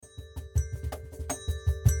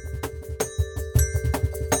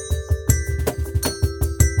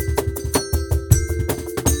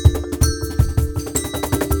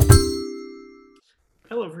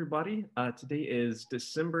everybody. Today is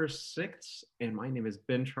December 6th, and my name is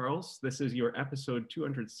Ben Charles. This is your episode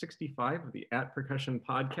 265 of the At Percussion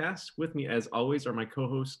podcast. With me, as always, are my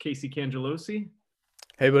co-hosts, Casey Cangelosi.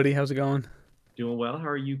 Hey, buddy, how's it going? Doing well. How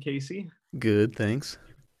are you, Casey? Good, thanks.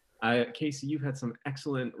 Casey, you've had some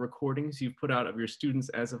excellent recordings you've put out of your students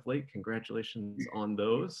as of late. Congratulations on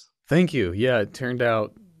those. Thank you. Yeah, it turned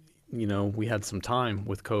out, we had some time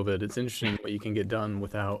with COVID. It's interesting what you can get done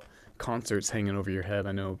without concerts hanging over your head.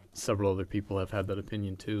 I know several other people have had that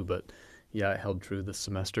opinion too, but yeah, it held true this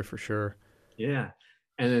semester for sure. Yeah.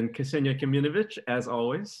 And then Ksenia Kaminovich, as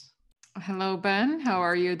always. Hello, Ben. How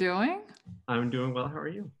are you doing? I'm doing well. How are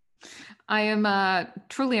you? I am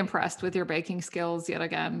truly impressed with your baking skills yet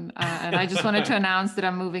again. And I just wanted to announce that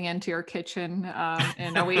I'm moving into your kitchen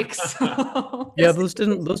in a week. So. Yeah, those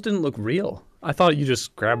didn't look real. I thought you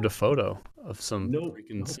just grabbed a photo of some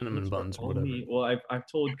freaking cinnamon buns or whatever. Well, I've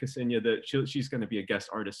told Ksenia that she's going to be a guest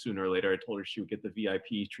artist sooner or later. I told her she would get the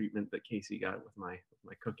VIP treatment that Casey got with my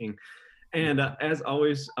cooking. And as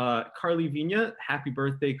always, Carly Vina, happy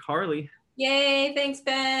birthday, Carly. Yay, thanks,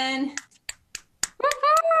 Ben.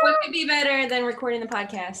 What could be better than recording the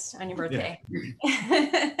podcast on your birthday?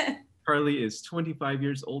 Yeah. Carly is 25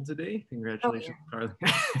 years old today. Congratulations, Carly.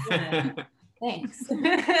 Yeah. Thanks.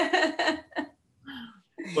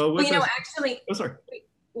 Well, actually,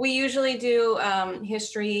 we usually do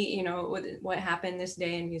history, what happened this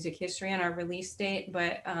day in music history on our release date.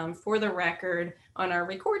 But for the record, on our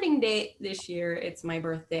recording date this year, it's my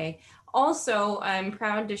birthday. Also, I'm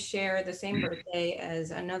proud to share the same birthday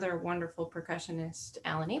as another wonderful percussionist,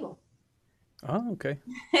 Alan Abel. Oh, okay.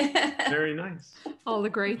 Very nice. All the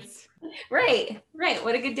greats. Right.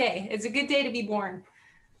 What a good day. It's a good day to be born.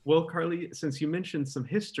 Well, Carly, since you mentioned some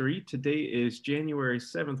history, today is January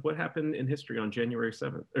 7th. What happened in history on January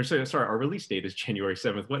 7th? Or sorry, our release date is January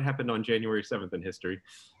 7th. What happened on January 7th in history?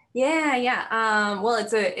 Yeah. Well,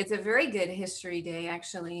 it's a very good history day,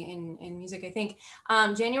 actually, in music, I think.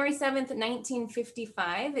 January 7th,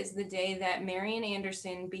 1955 is the day that Marian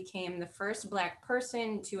Anderson became the first Black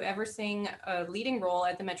person to ever sing a leading role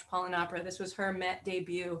at the Metropolitan Opera. This was her Met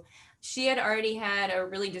debut. She had already had a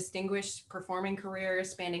really distinguished performing career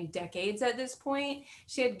spanning decades at this point.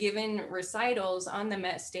 She had given recitals on the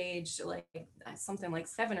Met stage, like something like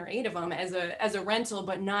 7 or 8 of them as a rental,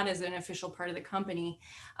 but not as an official part of the company.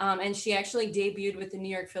 And she actually debuted with the New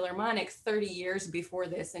York Philharmonic 30 years before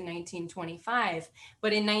this in 1925.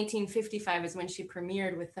 But in 1955 is when she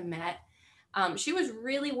premiered with the Met. She was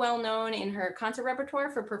really well known in her concert repertoire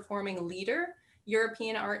for performing Lieder,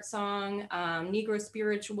 European art song, Negro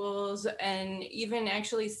spirituals, and even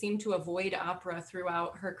actually seemed to avoid opera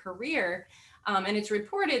throughout her career. And it's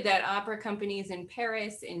reported that opera companies in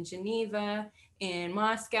Paris, in Geneva, in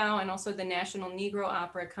Moscow, and also the National Negro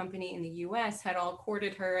Opera Company in the US had all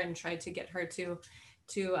courted her and tried to get her to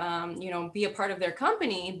be a part of their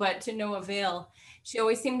company, but to no avail. She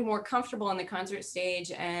always seemed more comfortable on the concert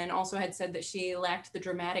stage and also had said that she lacked the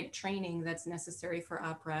dramatic training that's necessary for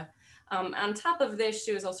opera. On top of this,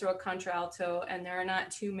 she was also a contralto, and there are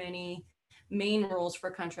not too many main roles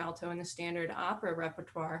for contralto in the standard opera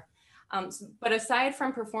repertoire. But aside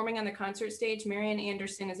from performing on the concert stage, Marian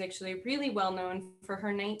Anderson is actually really well known for her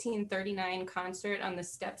 1939 concert on the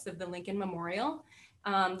steps of the Lincoln Memorial.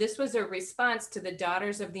 This was a response to the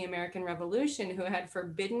Daughters of the American Revolution, who had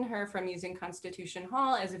forbidden her from using Constitution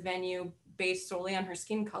Hall as a venue based solely on her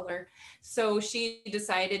skin color. So she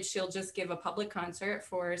decided she'll just give a public concert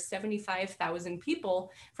for 75,000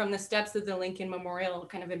 people from the steps of the Lincoln Memorial,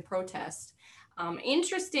 kind of in protest.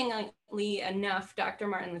 Interestingly enough, Dr.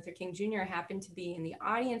 Martin Luther King Jr. happened to be in the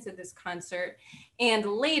audience of this concert. And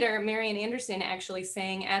later, Marian Anderson actually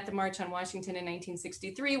sang at the March on Washington in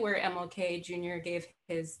 1963, where MLK Jr. gave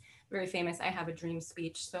his very famous I Have a Dream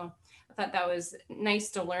speech. So I thought that was nice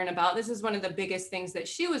to learn about. This is one of the biggest things that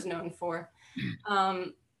she was known for.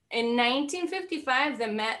 In 1955, the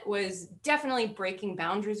Met was definitely breaking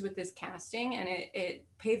boundaries with this casting, and it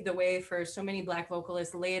paved the way for so many Black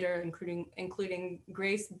vocalists later, including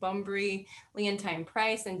Grace Bumbry, Leontine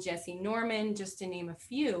Price, and Jesse Norman, just to name a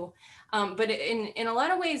few. But in a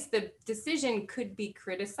lot of ways, the decision could be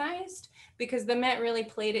criticized because the Met really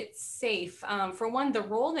played it safe. For one, the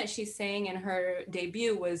role that she sang in her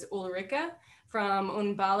debut was Ulrica from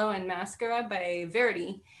Un ballo in Maschera by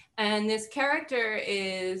Verdi. And this character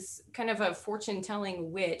is kind of a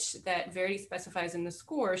fortune-telling witch that Verdi specifies in the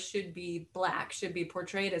score should be Black, should be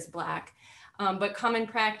portrayed as Black. But common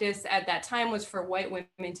practice at that time was for white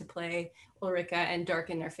women to play Ulrica and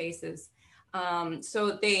darken their faces.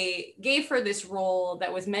 So they gave her this role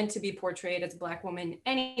that was meant to be portrayed as a Black woman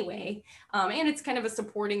anyway, and it's kind of a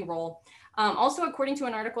supporting role. Also, according to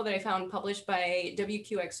an article that I found published by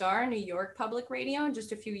WQXR, New York Public Radio,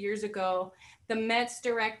 just a few years ago, the Met's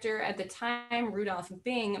director at the time, Rudolph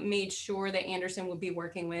Bing, made sure that Anderson would be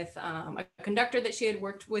working with a conductor that she had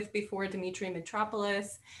worked with before, Dimitri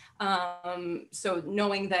Mitropoulos. So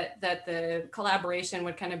knowing that the collaboration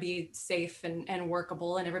would kind of be safe and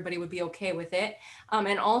workable and everybody would be okay with it.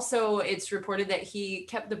 And also it's reported that he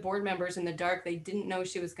kept the board members in the dark. They didn't know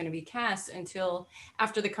she was going to be cast until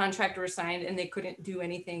after the contract was signed, and they couldn't do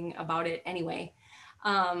anything about it anyway.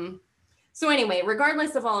 So anyway,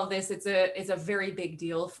 regardless of all of this, it's a very big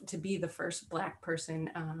deal to be the first Black person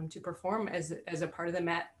to perform as a part of the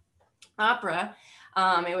Met Opera.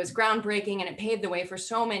 It was groundbreaking, and it paved the way for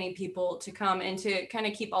so many people to come. And to kind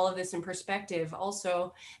of keep all of this in perspective,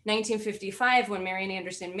 also 1955, when Marian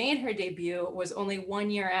Anderson made her debut, was only 1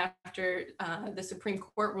 year after the Supreme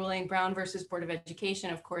Court ruling, Brown versus Board of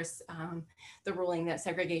Education, of course, the ruling that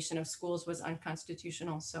segregation of schools was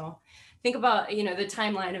unconstitutional. So think about, the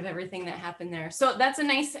timeline of everything that happened there. So that's a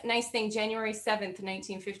nice thing. January 7th,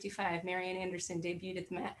 1955, Marian Anderson debuted at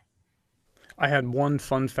the Met. I had one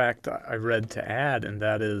fun fact I read to add, and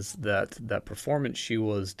that is that performance she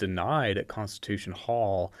was denied at Constitution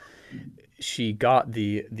Hall. She got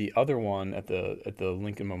the other one at the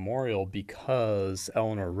Lincoln Memorial because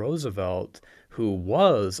Eleanor Roosevelt, who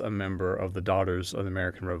was a member of the Daughters of the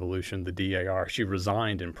American Revolution, the DAR, she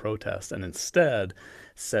resigned in protest and instead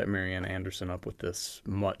set Marian Anderson up with this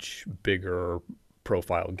much bigger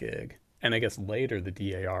profile gig. And I guess later the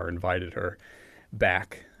DAR invited her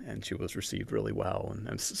back, and she was received really well,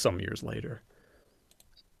 and some years later.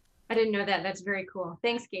 I didn't know that. That's very cool.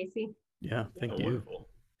 Thanks, Casey. Yeah, thank you. Wonderful.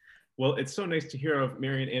 Well, it's so nice to hear of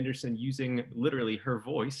Marian Anderson using literally her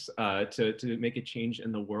voice to make a change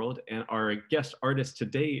in the world. And our guest artist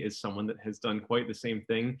today is someone that has done quite the same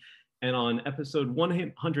thing. And on episode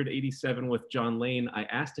 187 with John Lane, I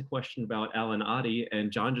asked a question about Alan Otte,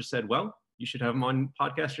 and John just said, well, you should have him on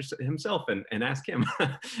podcast himself and ask him.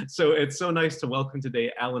 So it's so nice to welcome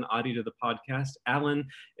today Alan Otte to the podcast. Alan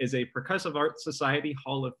is a Percussive Arts Society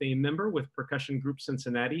Hall of Fame member with Percussion Group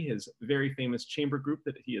Cincinnati, his very famous chamber group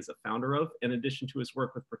that he is a founder of. In addition to his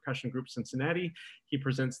work with Percussion Group Cincinnati, he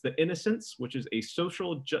presents The Innocents, which is a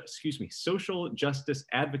social justice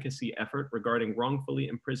advocacy effort regarding wrongfully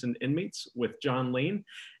imprisoned inmates with John Lane.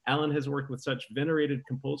 Alan has worked with such venerated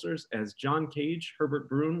composers as John Cage, Herbert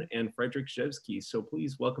Brun, and Frederick Rzewski. So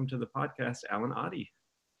please welcome to the podcast, Alan Otte.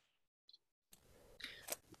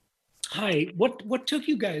 Hi, what took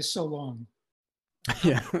you guys so long?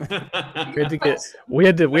 Yeah, we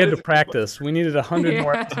had to practice. We needed 100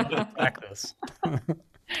 more episodes of practice.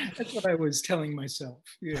 That's what I was telling myself.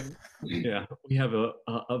 Yeah. Yeah, we have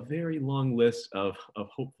a very long list of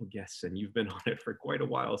hopeful guests, and you've been on it for quite a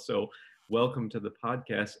while. So welcome to the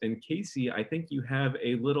podcast. And Casey, I think you have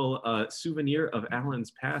a little souvenir of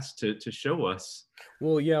Alan's past to show us.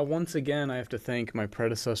 Well, yeah, once again, I have to thank my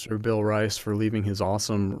predecessor, Bill Rice, for leaving his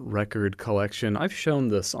awesome record collection. I've shown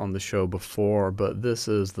this on the show before, but this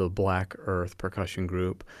is the Black Earth Percussion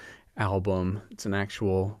Group album. It's an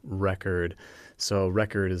actual record. So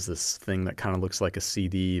record is this thing that kind of looks like a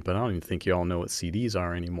CD, but I don't even think you all know what CDs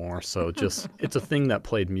are anymore. So just, it's a thing that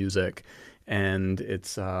played music. And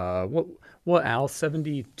it's, what Al,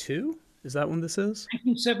 72? Is that when this is?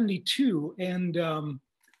 1972. And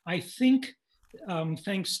I think,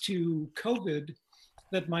 thanks to COVID,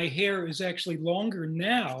 that my hair is actually longer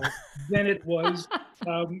now than it was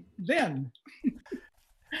then.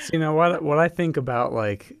 So, you know, what I think about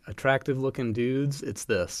like attractive looking dudes, it's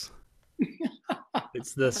this.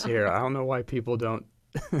 It's this here. I don't know why people don't.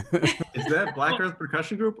 Is that Black Earth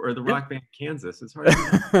Percussion Group or the rock band Kansas? It's hard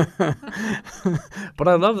to know. But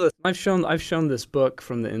I love this. I've shown this book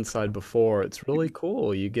from the inside before. It's really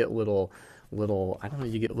cool. You get little I don't know,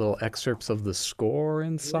 you get little excerpts of the score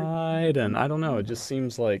inside, and I don't know, it just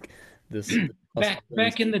seems like this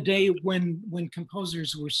back in the day when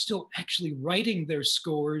composers were still actually writing their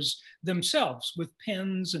scores themselves with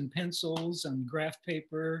pens and pencils and graph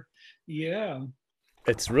paper. Yeah.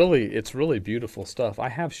 It's really beautiful stuff. I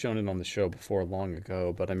have shown it on the show before long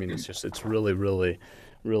ago, but I mean, it's really, really,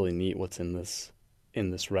 really neat what's in this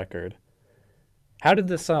record. How did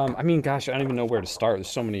this, I mean, gosh, I don't even know where to start. There's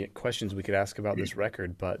so many questions we could ask about this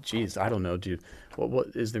record, but geez, I don't know, dude. What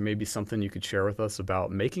is there maybe something you could share with us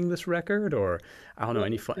about making this record, or I don't know,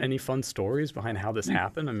 any fun stories behind how this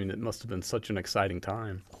happened? I mean, it must have been such an exciting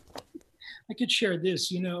time. I could share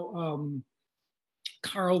this,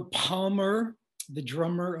 Carl Palmer, the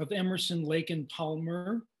drummer of Emerson, Lake and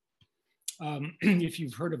Palmer, If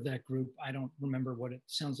you've heard of that group, I don't remember what it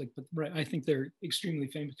sounds like, but right, I think they're extremely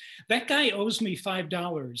famous. That guy owes me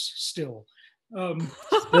 $5 still.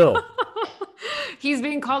 Still. He's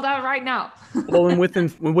being called out right now. Well, and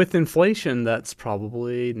with inflation, that's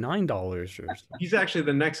probably $9 or something. He's actually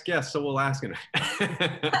the next guest, so we'll ask him.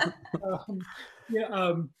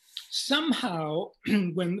 Yeah, somehow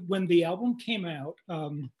when the album came out,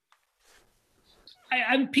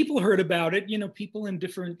 people heard about it, people in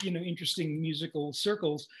different, interesting musical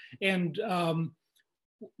circles. And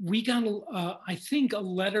we got, I think, a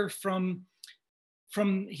letter from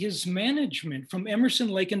his management, from Emerson,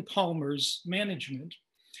 Lake and Palmer's management.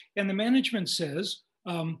 And the management says,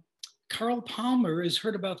 Carl Palmer has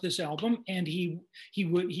heard about this album and he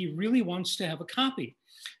really wants to have a copy.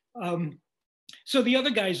 So the other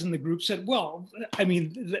guys in the group said, well, I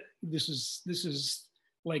mean, this is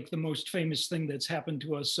like the most famous thing that's happened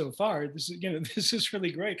to us so far. This is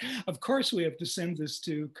really great. Of course, we have to send this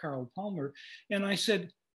to Carl Palmer. And I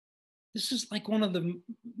said, this is like one of the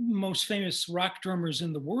most famous rock drummers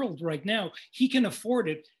in the world right now. He can afford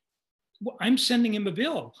it. Well, I'm sending him a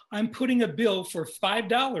bill. I'm putting a bill for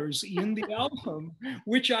 $5 in the album,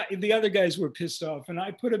 which the other guys were pissed off. And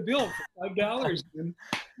I put a bill for $5 in,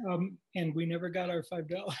 and we never got our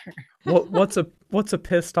 $5. What's a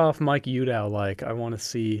pissed off Mike Udow like? I want to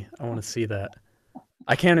see that.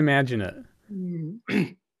 I can't imagine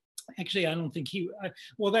it. Actually, I don't think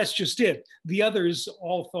well, that's just it. The others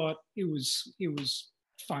all thought it was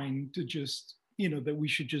fine to just, that we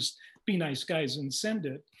should just be nice guys and send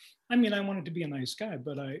it. I mean, I wanted to be a nice guy,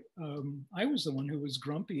 but I was the one who was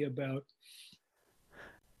grumpy about.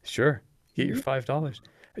 Sure, get your $5.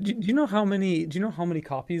 Do you know how many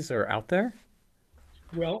copies are out there?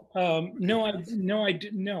 Well, no, I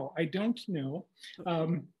don't know.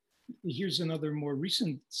 Here's another more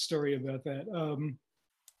recent story about that.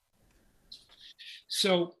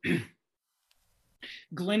 So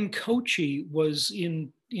Glenn Cochee was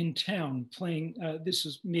in town playing. This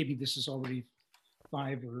is already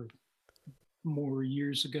 5 or more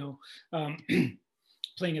years ago,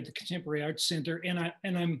 playing at the Contemporary Arts Center, and I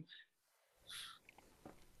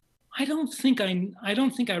don't think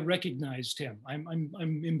I recognized him. I'm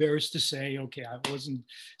embarrassed to say. Okay, I wasn't.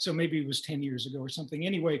 So maybe it was 10 years ago or something.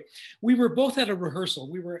 Anyway, we were both at a rehearsal.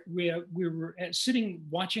 We were sitting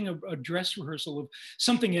watching a dress rehearsal of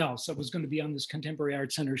something else that was going to be on this Contemporary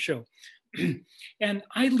Arts Center show. And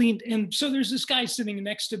I leaned, and so there's this guy sitting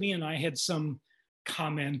next to me, and I had some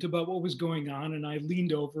comment about what was going on, and I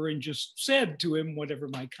leaned over and just said to him whatever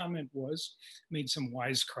my comment was, made some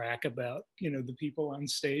wisecrack about the people on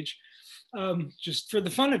stage, just for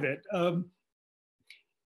the fun of it.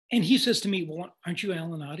 And he says to me, well, aren't you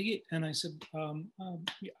Alan Otte? And I said,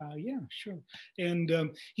 yeah, sure. And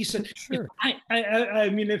he said, sure.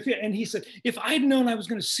 And he said, if I'd known I was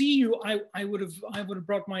going to see you, I would have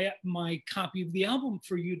brought my copy of the album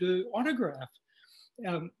for you to autograph.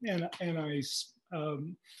 And I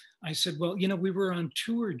said, well, we were on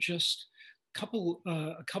tour just a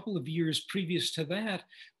couple of years previous to that,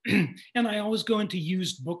 and I always go into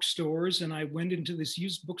used bookstores, and I went into this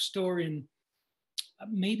used bookstore in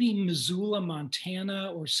maybe Missoula,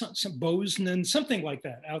 Montana, or some Bozeman, something like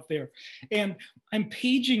that out there, and I'm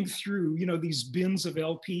paging through these bins of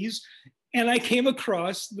LPs, and I came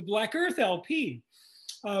across the Black Earth LP.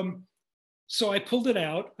 So I pulled it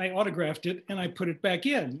out, I autographed it, and I put it back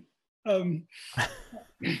in. And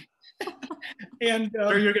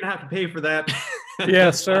sir, you're gonna have to pay for that.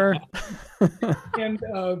 Yes, sir.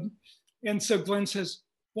 And so Glenn says,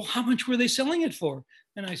 well, how much were they selling it for?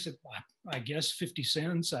 And I said, well, I guess 50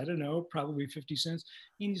 cents. I don't know, probably 50 cents.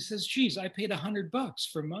 And he says, geez, I paid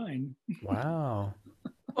 $100 for mine. Wow.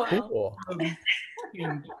 Cool.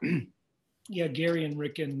 And yeah, Gary and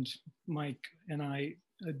Rick and Mike and I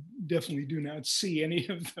definitely do not see any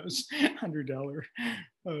of those $100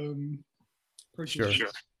 purchases. Sure.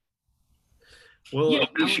 Well, yeah,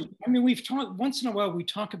 we've talked once in a while. We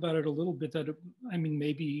talk about it a little bit. That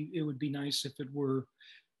maybe it would be nice if it were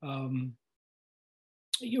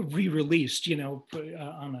re-released,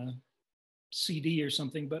 on a CD or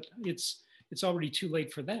something. But it's already too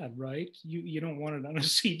late for that, right? You don't want it on a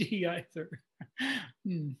CD either.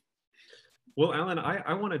 Well, Alan,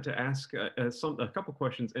 I wanted to ask a couple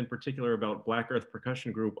questions in particular about Black Earth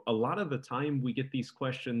Percussion Group. A lot of the time we get these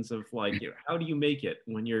questions of like, how do you make it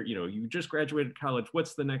when you're, you just graduated college?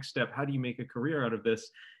 What's the next step? How do you make a career out of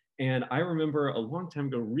this? And I remember a long time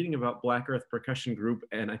ago reading about Black Earth Percussion Group,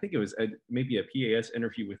 and I think it was maybe a PAS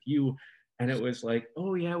interview with you. And it was like,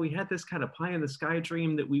 oh yeah, we had this kind of pie in the sky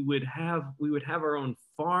dream that we would have our own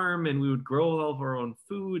farm and we would grow all of our own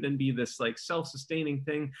food and be this like self-sustaining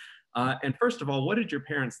thing. And first of all, what did your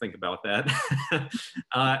parents think about that?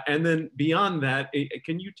 And then beyond that,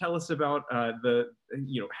 can you tell us about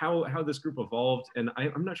how this group evolved? And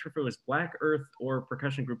I'm not sure if it was Black Earth or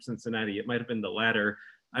Percussion Group Cincinnati. It might have been the latter.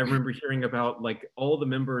 I remember hearing about like all the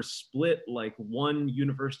members split like one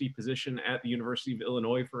university position at the University of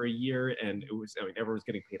Illinois for a year, and it was, I mean, everyone was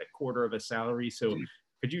getting paid a quarter of a salary. So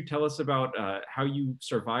could you tell us about how you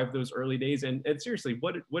survived those early days? And seriously,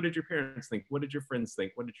 what did your parents think? What did your friends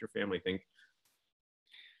think? What did your family think?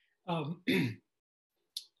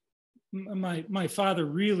 My father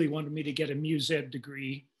really wanted me to get a mus ed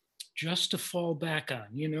degree just to fall back on.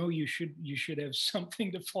 You know, you should have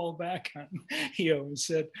something to fall back on, he always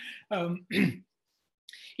said.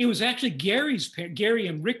 It was actually Gary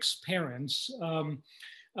and Rick's parents.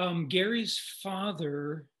 Gary's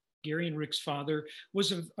father, Gary and Rick's father,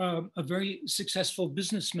 was a very successful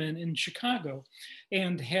businessman in Chicago,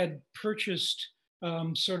 and had purchased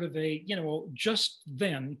sort of just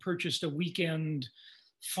then purchased a weekend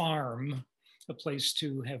farm, a place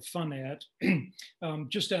to have fun at,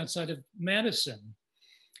 just outside of Madison.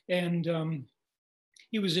 And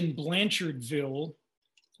he was in Blanchardville,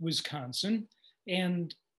 Wisconsin.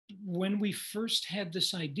 And when we first had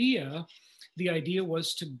this idea, the idea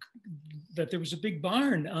was that there was a big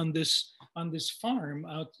barn on this farm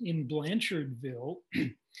out in Blanchardville,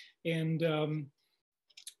 and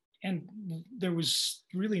there was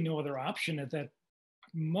really no other option at that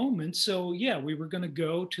moment. So yeah, we were going to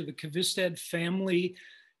go to the Kvistad family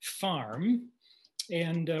farm,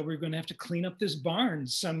 and we were going to have to clean up this barn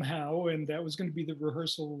somehow, and that was going to be the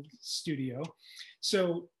rehearsal studio.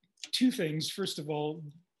 So two things. First of all,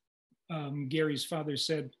 Gary's father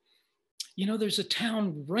said, you know, there's a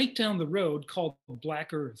town right down the road called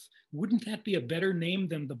Black Earth. Wouldn't that be a better name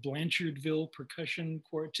than the Blanchardville Percussion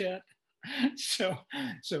Quartet? So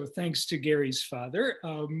thanks to Gary's father.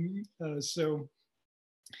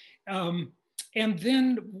 And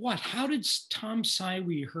then what? How did Tom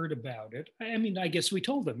Sywee heard about it? I mean, I guess we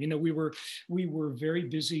told him. You know, we were very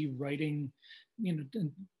busy writing, you know,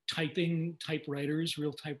 typing typewriters,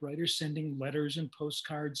 real typewriters, sending letters and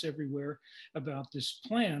postcards everywhere about this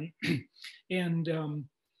plan. And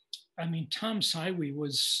I mean, Tom Sywee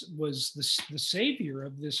was the savior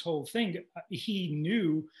of this whole thing. He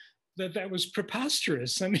knew that was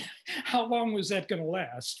preposterous. I mean, how long was that going to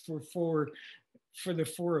last for the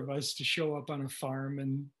four of us to show up on a farm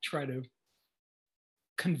and try to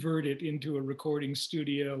convert it into a recording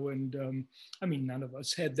studio? And I mean, none of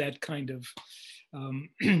us had that kind of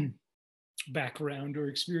background or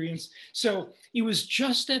experience. So it was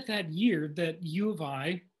just at that year that U of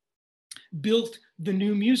I built the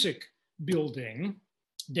new music building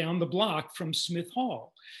down the block from Smith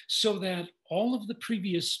Hall, so that all of the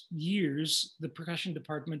previous years, the percussion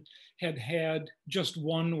department had just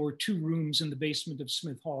one or two rooms in the basement of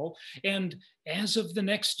Smith Hall. And as of the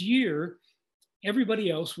next year, everybody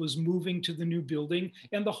else was moving to the new building,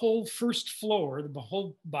 and the whole first floor, the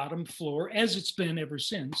whole bottom floor, as it's been ever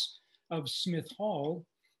since, of Smith Hall,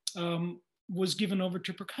 was given over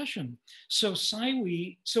to percussion. So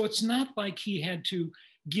Sywee, so it's not like he had to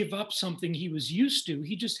give up something he was used to.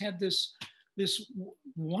 He just had this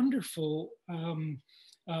wonderful,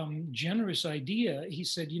 generous idea. He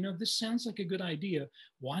said, you know, this sounds like a good idea.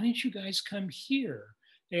 Why don't you guys come here?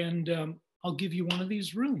 And I'll give you one of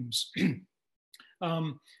these rooms.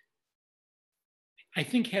 I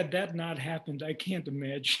think had that not happened, I can't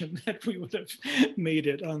imagine that we would have made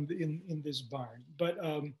it in this barn. But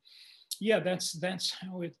yeah, that's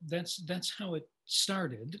how it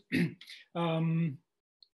started.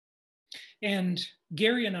 And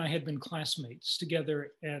Gary and I had been classmates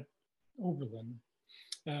together at Oberlin.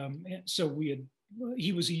 So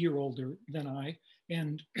he was a year older than I,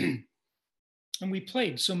 and we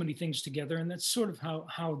played so many things together, and that's sort of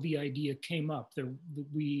how the idea came up.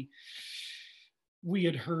 We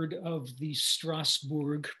had heard of the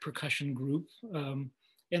Strasbourg percussion group,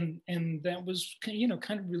 and that was, you know,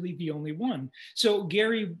 kind of really the only one. So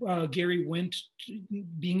Gary went,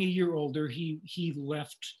 being a year older, he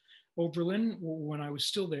left Oberlin when I was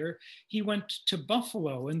still there. He went to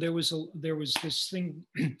Buffalo, and there was this thing,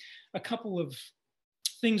 a couple of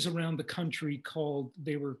things around the country called,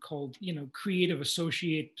 you know, creative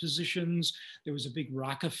associate positions. There was a big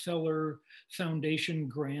Rockefeller Foundation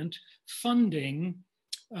grant funding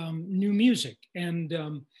new music. And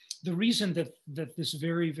the reason that this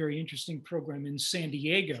very, very interesting program in San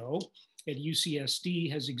Diego at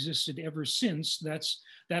UCSD has existed ever since,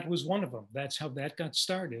 that was one of them. That's how that got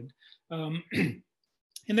started.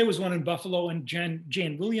 And And there was one in Buffalo, and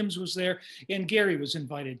Jan Williams was there, and Gary was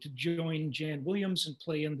invited to join Jan Williams and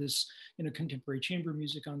play in this, contemporary chamber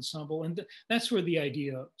music ensemble. And that's where the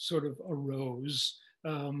idea sort of arose,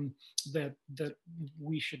 that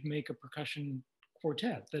we should make a percussion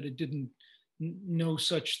quartet, that it didn't, no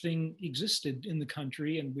such thing existed in the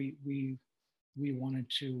country, and we wanted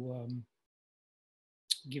to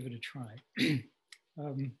give it a try.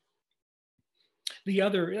 The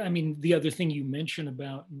other thing you mentioned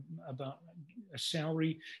about a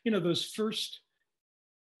salary, the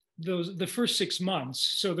first 6 months,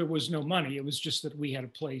 so there was no money. It was just that we had a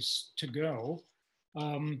place to go.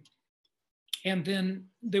 And then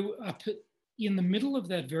in the middle of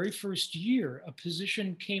that very first year, a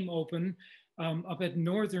position came open up at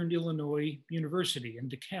Northern Illinois University in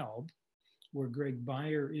DeKalb, where Greg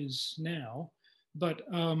Beyer is now. But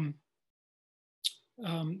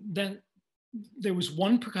then there was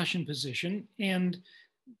one percussion position, and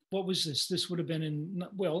what was this? This would have been in,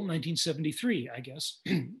 1973, I guess.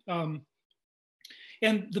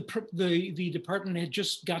 And the department had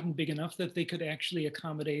just gotten big enough that they could actually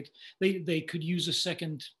accommodate, they could use a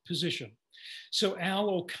second position. So Al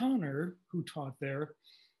O'Connor, who taught there,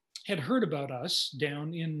 had heard about us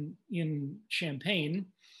down in Champaign,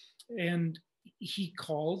 and he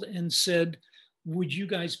called and said, would you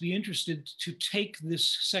guys be interested to take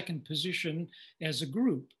this second position as a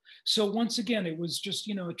group? So once again, it was just,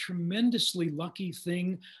 a tremendously lucky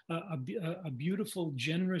thing, a beautiful,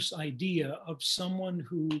 generous idea of someone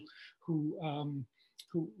who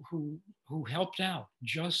helped out,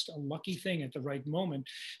 just a lucky thing at the right moment.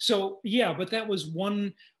 So yeah, but that was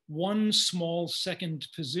one small second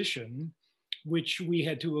position, which we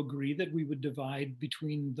had to agree that we would divide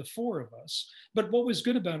between the four of us. But what was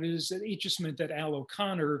good about it is that it just meant that Al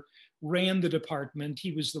O'Connor ran the department.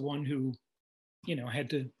 He was the one who,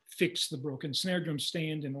 had to fix the broken snare drum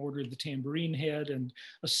stand and order the tambourine head and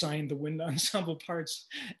assign the wind ensemble parts.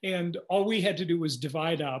 And all we had to do was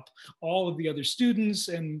divide up all of the other students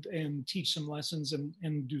and teach some lessons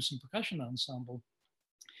and do some percussion ensemble.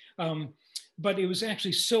 But it was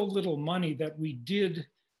actually so little money that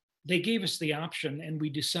they gave us the option, and we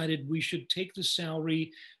decided we should take the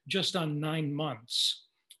salary just on 9 months.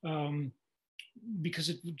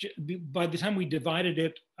 Because by the time we divided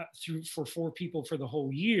it for 4 people for the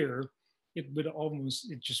whole year, it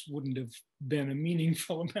just wouldn't have been a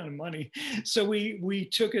meaningful amount of money. So we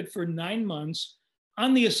took it for 9 months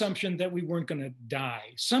on the assumption that we weren't going to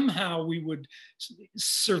die. Somehow we would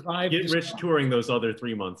survive. Get rich touring those other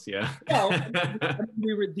 3 months, yeah. Well,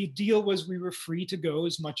 the deal was we were free to go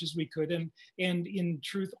as much as we could. And in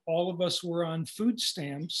truth, all of us were on food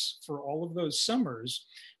stamps for all of those summers.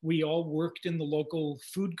 We all worked in the local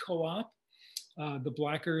food co-op. The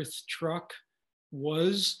Black Earth truck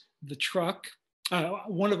was the truck.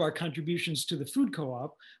 One of our contributions to the food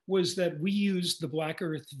co-op was that we used the Black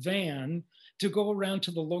Earth van to go around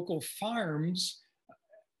to the local farms.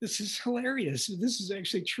 This is hilarious. This is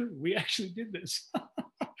actually true. We actually did this.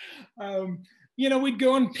 We'd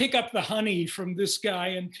go and pick up the honey from this guy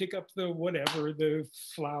and pick up the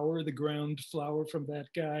flour, the ground flour from that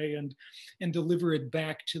guy, and deliver it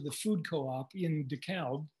back to the food co-op in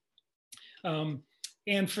DeKalb.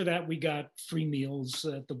 And for that, we got free meals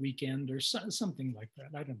at the weekend or something like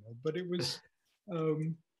that. I don't know, but it was,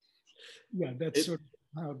 that's sort of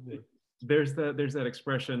how it worked. There's that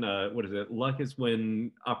expression, what is it? Luck is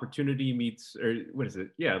when opportunity meets, or what is it?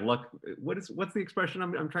 Yeah, luck. What's the expression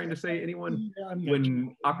I'm trying to say? Anyone?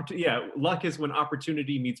 Luck is when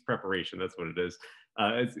opportunity meets preparation. That's what it is.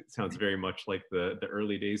 It sounds very much like the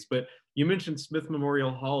early days. But you mentioned Smith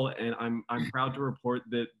Memorial Hall, and I'm proud to report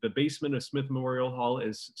that the basement of Smith Memorial Hall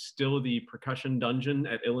is still the percussion dungeon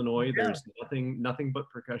at Illinois. Yeah. There's nothing but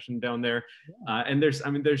percussion down there, and there's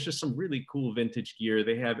just some really cool vintage gear.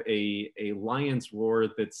 They have a Lion's Roar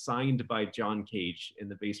that's signed by John Cage in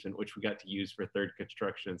the basement, which we got to use for third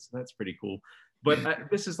construction. So that's pretty cool. But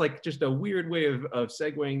this is like just a weird way of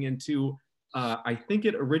segueing into. I think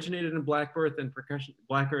it originated in Black Earth and percussion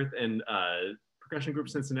group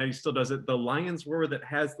Cincinnati still does it. The Lion's Roar that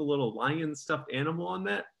has the little lion stuffed animal on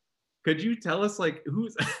that. Could you tell us like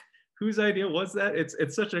whose idea was that?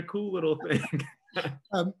 It's such a cool little thing.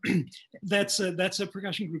 That's a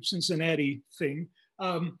percussion group Cincinnati thing.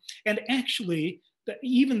 And actually,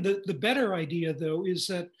 even the better idea though is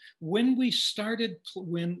that when we started,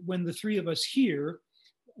 when the three of us here,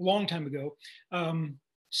 a long time ago,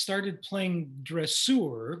 started playing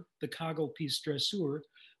dressur, the Coggle piece dressur,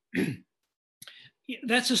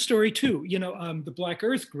 that's a story too. The Black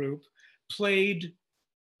Earth group played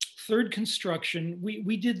Third Construction.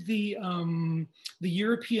 We did the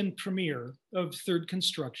European premiere of Third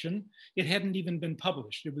Construction. It hadn't even been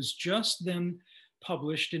published. It was just then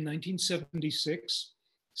published in 1976.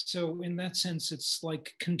 So in that sense, it's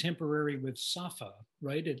like contemporary with Safa,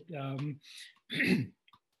 right?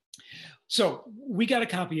 So we got a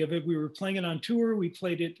copy of it. We were playing it on tour. We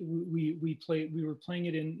played it. We were playing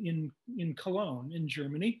it in Cologne, in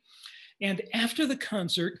Germany. And after the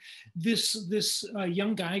concert, this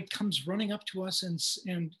young guy comes running up to us, and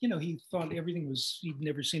you know, he thought everything was, he'd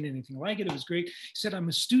never seen anything like it. It was great. He said, "I'm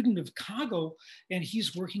a student of Kagel, and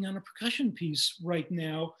he's working on a percussion piece right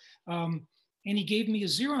now." And he gave me a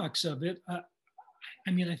Xerox of it. I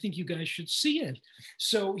mean, I think you guys should see it.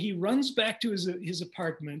 So he runs back to his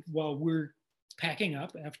apartment while we're packing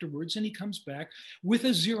up afterwards, and he comes back with a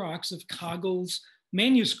Xerox of Kagel's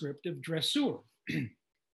manuscript of Dressur.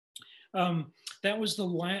 That was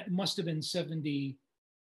must have been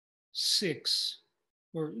 76,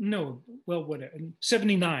 or no, well, whatever,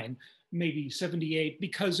 79, maybe 78,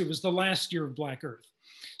 because it was the last year of Black Earth.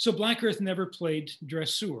 So Black Earth never played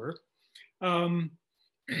Dressur.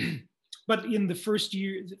 But in the first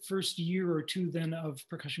year or two then of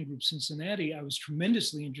Percussion Group Cincinnati, I was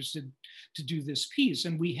tremendously interested to do this piece.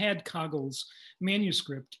 And we had Kagel's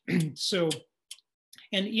manuscript. So,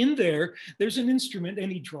 and in there's an instrument,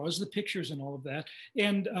 and he draws the pictures and all of that.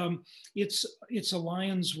 And it's a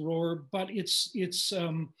lion's roar, but it's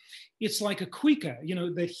like a cuica, you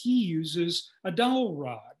know, that he uses a dowel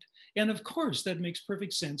rod. And of course, that makes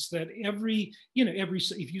perfect sense that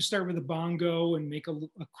if you start with a bongo and make a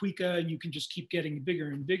cuica, and you can just keep getting bigger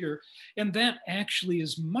and bigger. And that actually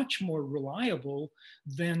is much more reliable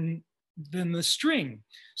than the string.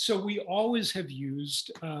 So we always have used,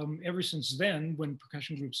 ever since then, when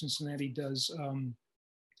Percussion Group Cincinnati does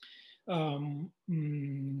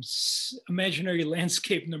Imaginary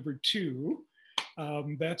Landscape #2,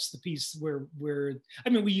 that's the piece where I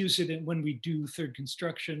mean, we use it when we do Third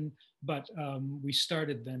Construction, but we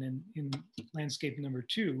started then in Landscape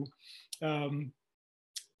 #2.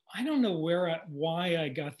 I don't know why I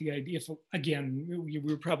got the idea. Again, we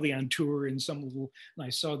were probably on tour in some little, and I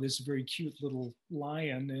saw this very cute little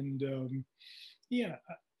lion, and yeah,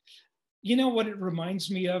 you know what it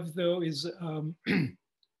reminds me of though is a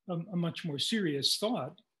much more serious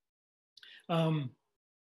thought.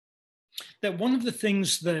 That one of the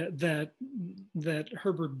things that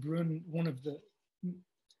Herbert Brunn,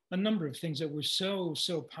 a number of things that were so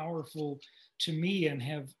powerful to me and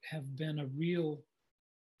have been a real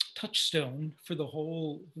touchstone for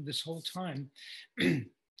this whole time,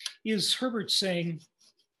 is Herbert saying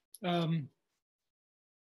that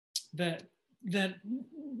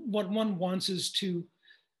what one wants is to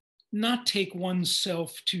not take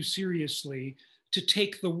oneself too seriously, to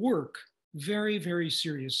take the work very, very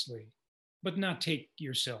seriously, but not take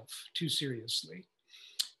yourself too seriously.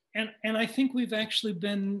 And I think we've actually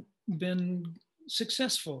been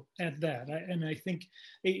successful at that. And I think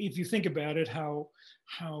if you think about it, how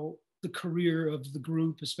the career of the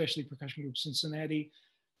group, especially Percussion Group Cincinnati,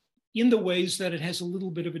 in the ways that it has a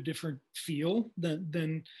little bit of a different feel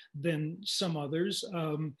than some others,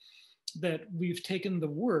 that we've taken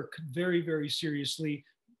the work very, very seriously,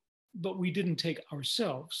 but we didn't take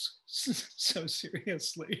ourselves so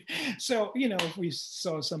seriously. So, you know, if we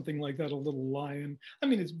saw something like that, a little lion, I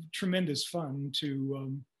mean, it's tremendous fun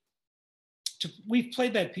we've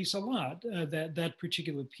played that piece a lot, that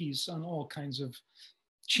particular piece on all kinds of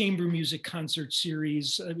chamber music concert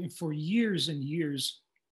series. I mean, for years and years,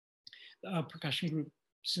 Percussion Group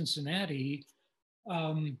Cincinnati,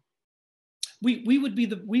 we would be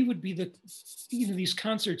the you know, these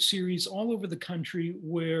concert series all over the country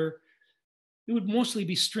where it would mostly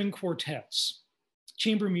be string quartets,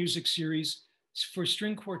 chamber music series for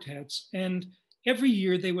string quartets. And every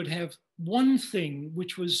year they would have one thing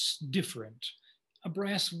which was different. A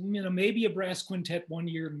brass, you know, maybe a brass quintet one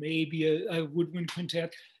year, maybe a woodwind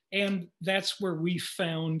quintet. And that's where we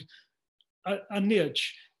found a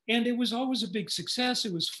niche. And it was always a big success.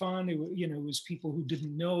 It was fun. It was people who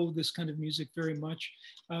didn't know this kind of music very much.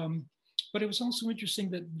 But it was also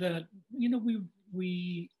interesting that you know,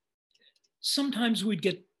 we sometimes we'd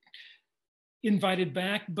get invited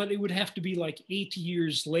back, but it would have to be like 8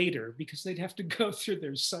 years later, because they'd have to go through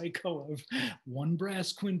their cycle of one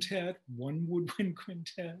brass quintet, one woodwind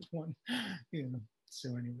quintet, one, you know.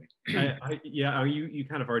 So anyway, yeah, you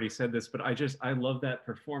kind of already said this, but I love that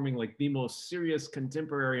performing like the most serious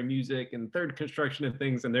contemporary music and Third Construction and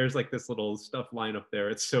things, and there's like this little stuff line up there.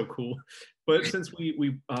 It's so cool. But since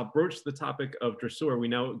we broached the topic of Dressur, we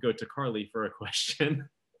now go to Carly for a question.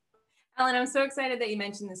 Alan, I'm so excited that you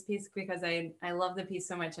mentioned this piece because I love the piece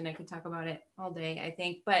so much and I could talk about it all day, I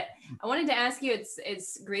think. But I wanted to ask you,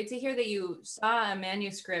 it's great to hear that you saw a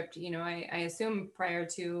manuscript, you know, I assume prior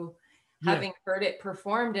to having heard it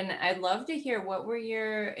performed. And I'd love to hear, what were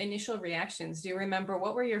your initial reactions? Do you remember,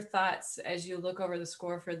 what were your thoughts as you look over the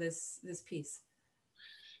score for this piece?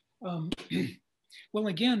 Well,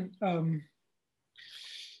 again,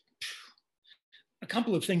 a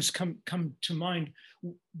couple of things come to mind.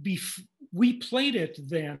 We played it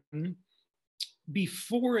then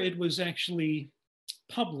before it was actually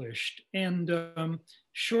published, and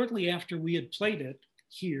shortly after we had played it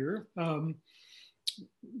here,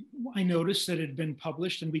 I noticed that it had been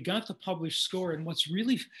published, and we got the published score. And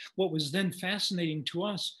what was then fascinating to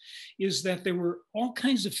us is that there were all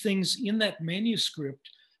kinds of things in that manuscript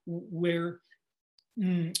where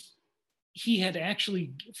he had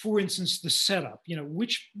actually, for instance, the setup, you know,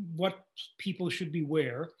 what people should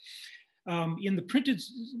beware. In the printed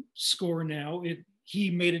score now, he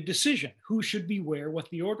made a decision who should beware, what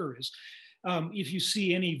the order is. If you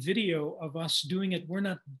see any video of us doing it, we're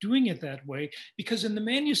not doing it that way, because in the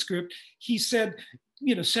manuscript, he said,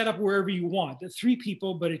 you know, set up wherever you want. 3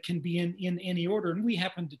 people, but it can be in any order. And we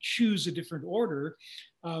happened to choose a different order,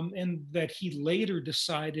 and that he later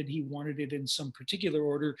decided he wanted it in some particular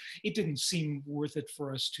order. It didn't seem worth it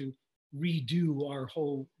for us to redo our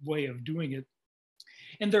whole way of doing it.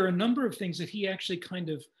 And there are a number of things that he actually kind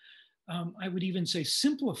of, I would even say,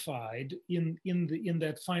 simplified in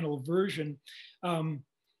that final version.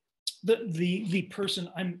 The person,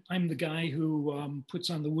 I'm the guy who puts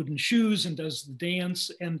on the wooden shoes and does the dance,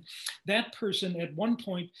 and that person, at one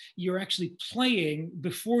point, you're actually playing,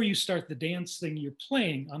 before you start the dance thing, you're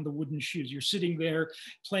playing on the wooden shoes. You're sitting there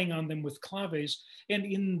playing on them with claves. And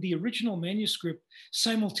in the original manuscript,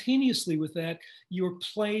 simultaneously with that, you're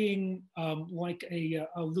playing like a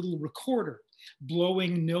little recorder,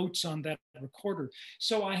 blowing notes on that recorder.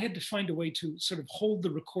 So I had to find a way to sort of hold the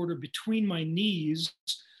recorder between my knees,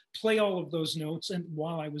 play all of those notes, and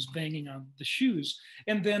while I was banging on the shoes.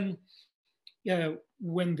 And then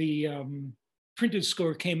when the printed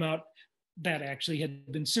score came out, that actually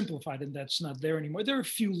had been simplified, and that's not there anymore. There are a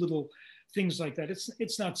few little things like that.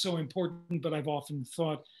 It's not so important, but I've often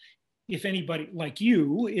thought, if anybody like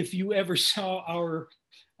you, if you ever saw our,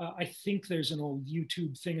 I think there's an old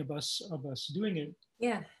YouTube thing of us doing it.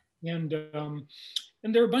 Yeah. And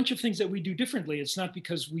there are a bunch of things that we do differently. It's not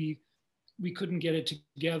because we couldn't get it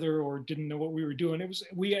together or didn't know what we were doing.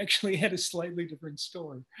 We actually had a slightly different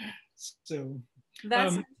score. So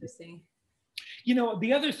that's interesting. You know,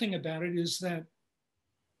 the other thing about it is that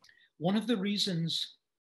one of the reasons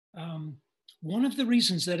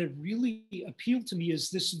that it really appealed to me is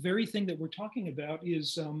this very thing that we're talking about,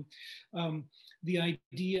 is the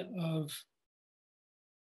idea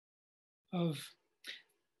of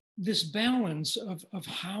this balance of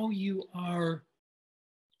how you are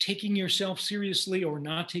taking yourself seriously or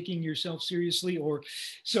not taking yourself seriously.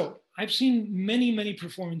 So I've seen many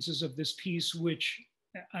performances of this piece, which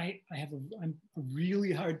I'm a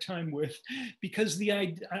really hard time with, because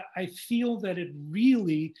I feel that it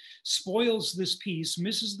really spoils this piece,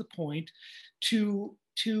 misses the point, to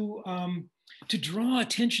draw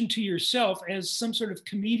attention to yourself as some sort of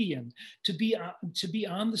comedian, to be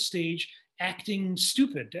on the stage acting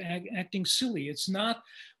stupid, acting silly. It's not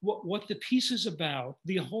what the piece is about.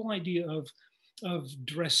 The whole idea of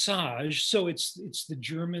dressage. So it's the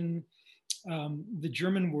German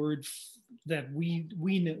word that we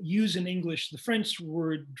use in English, the French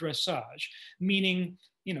word dressage, meaning,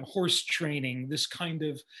 you know, horse training, this kind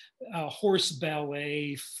of horse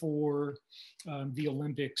ballet for the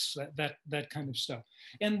Olympics, that kind of stuff.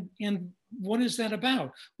 And what is that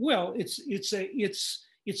about? Well,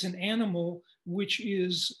 it's an animal which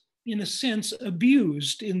is, in a sense,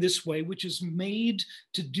 abused in this way, which is made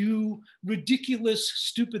to do ridiculous,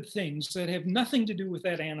 stupid things that have nothing to do with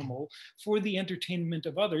that animal for the entertainment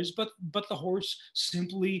of others, but the horse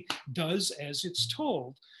simply does as it's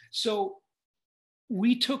told. So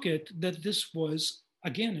we took it that this was,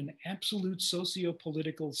 again, an absolute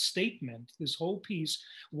socio-political statement. This whole piece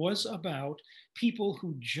was about people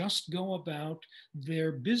who just go about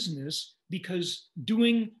their business because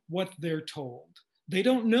doing what they're told. They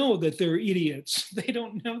don't know that they're idiots. They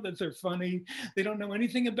don't know that they're funny. They don't know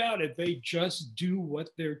anything about it. They just do what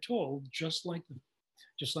they're told, just like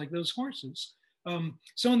those horses.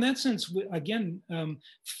 So in that sense, again,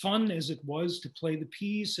 fun as it was to play the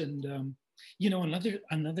piece, and you know,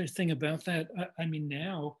 another thing about that, I mean,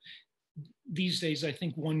 now, these days, I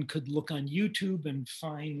think one could look on YouTube and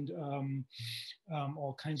find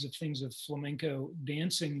all kinds of things of flamenco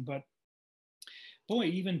dancing, but boy,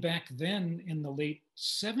 even back then in the late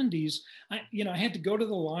 70s, I had to go to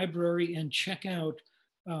the library and check out,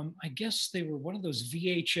 I guess they were one of those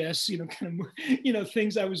VHS, kind of,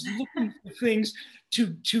 things. I was looking for things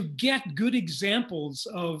to get good examples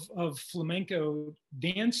of flamenco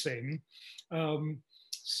dancing,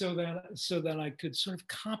 so that I could sort of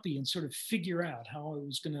copy and sort of figure out how I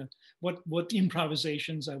was going to, what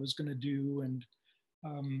improvisations I was going to do. And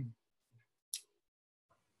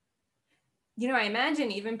I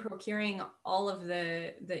imagine even procuring all of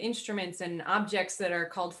the instruments and objects that are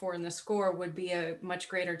called for in the score would be a much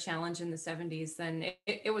greater challenge in the 70s than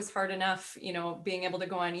it was hard enough, being able to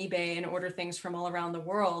go on eBay and order things from all around the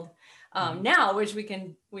world now, which we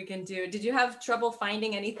can do. Did you have trouble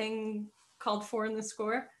finding anything called for in the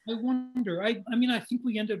score? I wonder. I mean, I think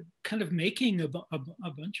we ended up kind of making a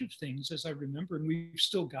bunch of things, as I remember, and we've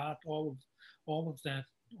still got all of that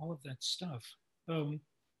stuff.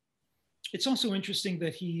 It's also interesting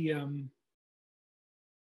that he, in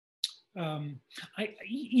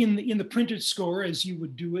the printed score, as you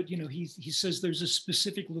would do it, he says there's a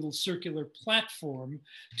specific little circular platform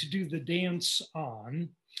to do the dance on,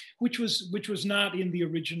 which was not in the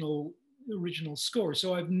original score.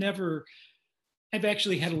 So I've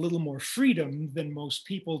actually had a little more freedom than most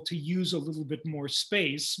people to use a little bit more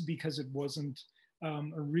space, because it wasn't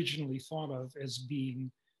originally thought of as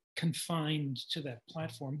being confined to that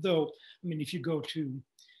platform. Though, I mean, if you go to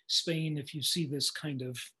Spain, if you see this kind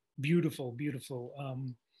of beautiful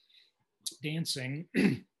dancing,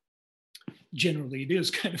 generally it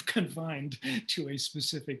is kind of confined to a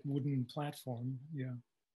specific wooden platform. Yeah.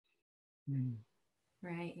 Mm.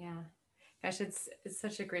 Right. Yeah. Gosh, it's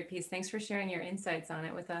such a great piece. Thanks for sharing your insights on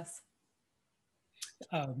it with us.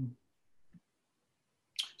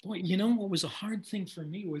 Boy, what was a hard thing for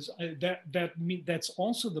me was that's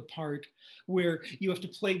also the part where you have to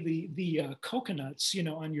play the coconuts,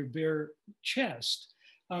 on your bare chest.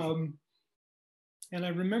 And I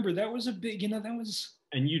remember that was a big, that was.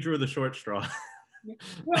 And you drew the short straw.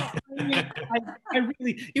 Well, I mean, I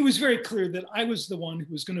really, it was very clear that I was the one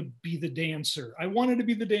who was going to be the dancer. I wanted to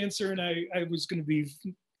be the dancer, and I was going to be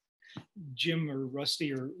Jim or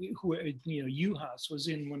Rusty or who, Juhas was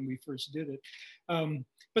in when we first did it.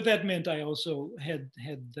 But that meant I also had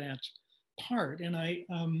that part. And I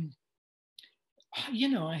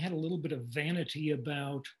had a little bit of vanity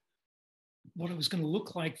about what it was going to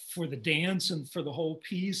look like for the dance and for the whole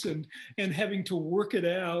piece, and having to work it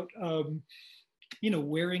out,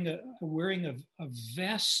 wearing a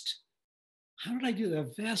vest. How did I do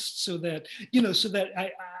that vest so that, so that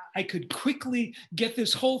I could quickly get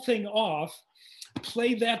this whole thing off,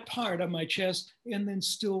 play that part on my chest, and then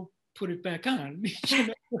still put it back on,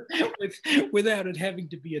 without it having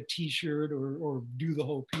to be a t-shirt or do the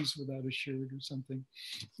whole piece without a shirt or something.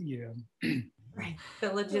 Yeah. Right.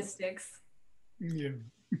 The logistics. Yeah.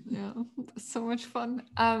 Yeah, so much fun.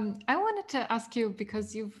 I wanted to ask you,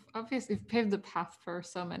 because you've obviously paved the path for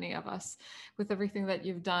so many of us with everything that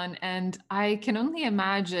you've done, and I can only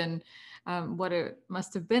imagine what it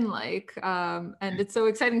must have been like. And it's so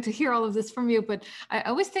exciting to hear all of this from you. But I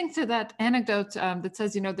always think to that anecdote that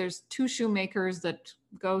says, there's two shoemakers that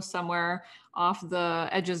go somewhere off the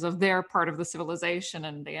edges of their part of the civilization,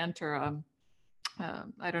 and they enter a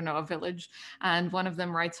village, and one of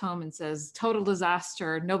them writes home and says, total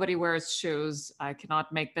disaster, nobody wears shoes, I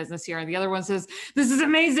cannot make business here. And the other one says, this is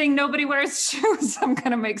amazing, nobody wears shoes, I'm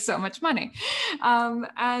gonna make so much money.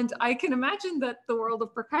 And I can imagine that the world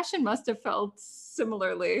of percussion must have felt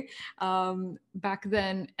similarly back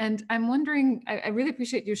then. And I'm wondering, I really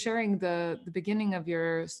appreciate you sharing the beginning of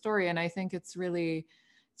your story, and I think it's really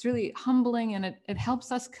humbling, and it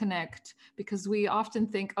helps us connect, because we often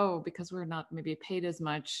think, because we're not maybe paid as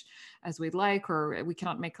much as we'd like, or we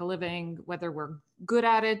cannot make a living, whether we're good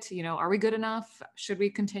at it, are we good enough? Should we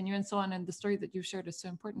continue, and so on? And the story that you shared is so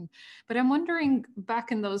important. But I'm wondering,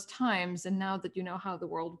 back in those times, and now that you know how the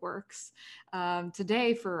world works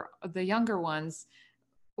today for the younger ones,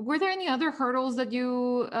 were there any other hurdles that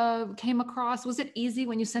you came across? Was it easy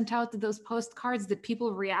when you sent out those postcards? Did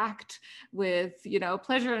people react with,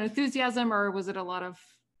 pleasure and enthusiasm, or was it a lot of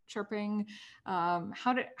chirping?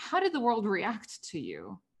 How did the world react to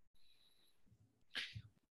you?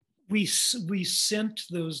 We sent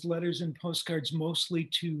those letters and postcards mostly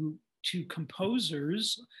to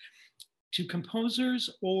composers,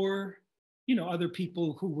 or other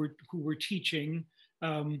people who were teaching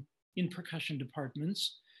in percussion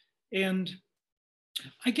departments. And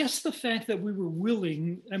I guess the fact that we were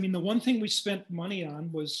willing, the one thing we spent money on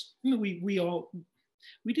was,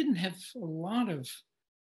 we didn't have a lot of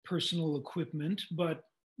personal equipment, but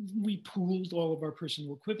we pooled all of our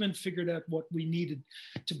personal equipment, figured out what we needed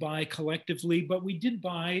to buy collectively, but we did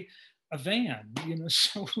buy a van,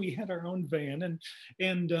 so we had our own van,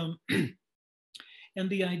 and and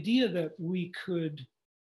the idea that we could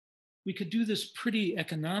do this pretty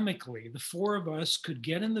economically. The four of us could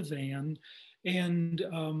get in the van and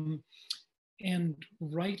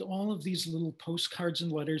write all of these little postcards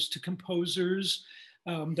and letters to composers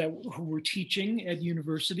who were teaching at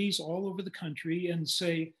universities all over the country, and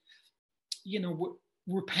say,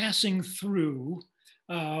 we're passing through.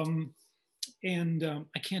 I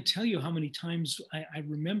can't tell you how many times I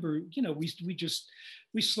remember,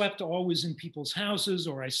 we slept always in people's houses,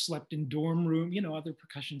 or I slept in dorm room, other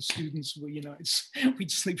percussion students,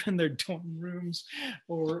 we'd sleep in their dorm rooms,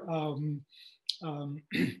 or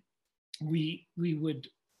we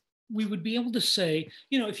would be able to say,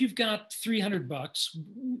 if you've got $300,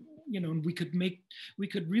 and we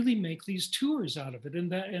could really make these tours out of it.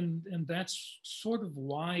 And that's sort of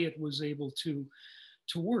why it was able to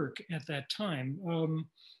work at that time.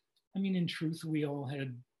 In truth, we all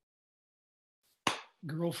had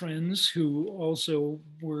girlfriends who also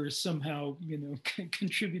were somehow,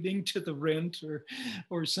 contributing to the rent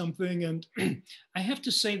or something. And I have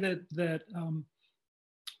to say that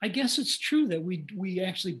I guess it's true that we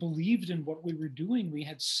actually believed in what we were doing. We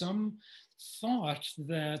had some thought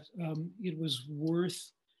that it was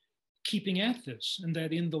worth keeping at this, and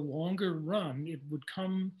that in the longer run, it would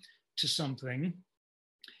come to something.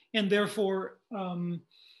 And therefore,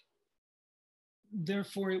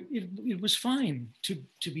 it was fine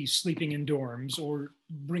to be sleeping in dorms, or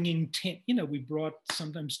bringing we brought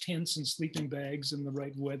sometimes tents and sleeping bags in the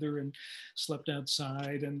right weather and slept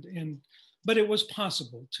outside, but it was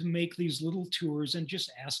possible to make these little tours and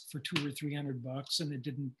just ask for $200 or $300, and it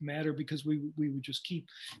didn't matter, because we would just keep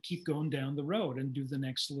going down the road and do the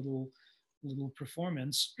next little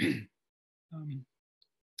performance.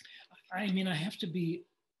 I have to be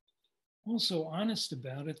also honest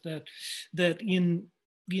about it, that in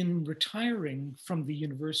retiring from the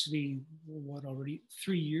university, already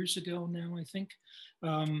 3 years ago now, I think,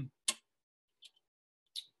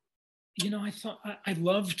 I thought I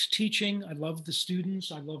loved teaching. I loved the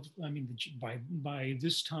students. By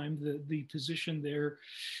this time, the position there,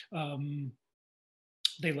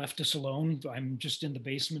 they left us alone. I'm just in the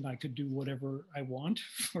basement. I could do whatever I want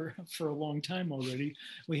for a long time already.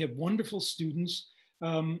 We have wonderful students.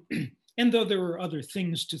 And though there were other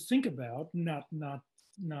things to think about, not the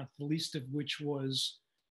least of which was,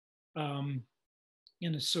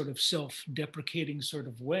 in a sort of self-deprecating sort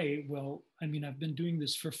of way, well, I've been doing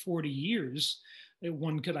this for 40 years.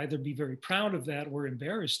 One could either be very proud of that or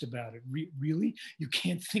embarrassed about it. Really? You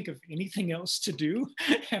can't think of anything else to do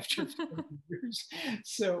after 40 years?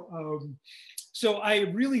 So I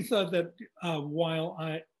really thought that while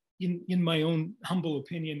in my own humble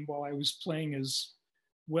opinion, while I was playing as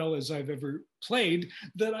well as I've ever played,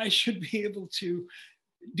 that I should be able to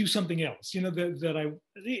do something else. That I,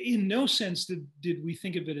 in no sense did we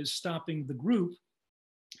think of it as stopping the group.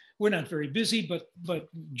 We're not very busy, but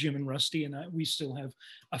Jim and Rusty and I, we still have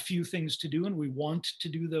a few things to do, and we want to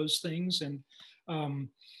do those things. And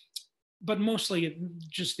but mostly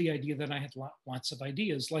just the idea that I had lots of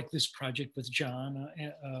ideas, like this project with John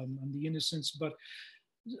on the Innocents. But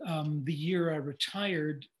the year I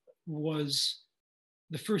retired was,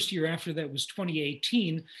 the first year after that was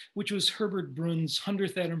 2018, which was Herbert Brunn's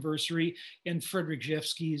 100th anniversary and Frederick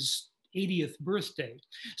Rzewski's 80th birthday.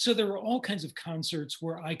 So there were all kinds of concerts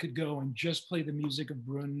where I could go and just play the music of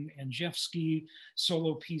Brunn and Rzewski,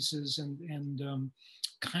 solo pieces, and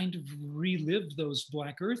kind of relive those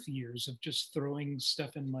Black Earth years of just throwing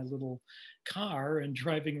stuff in my little car and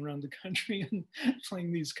driving around the country and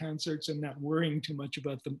playing these concerts and not worrying too much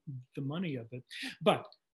about the money of it. But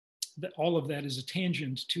all of that is a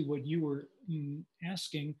tangent to what you were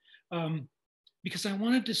asking, because I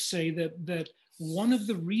wanted to say that one of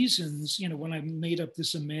the reasons, when I made up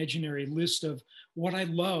this imaginary list of what I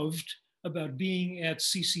loved about being at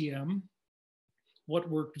CCM, what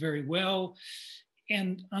worked very well,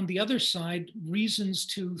 and on the other side, reasons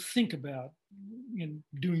to think about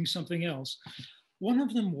doing something else. One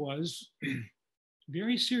of them was,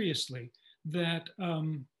 very seriously, that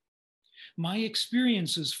my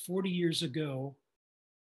experiences 40 years ago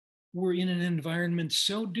were in an environment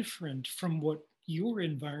so different from what your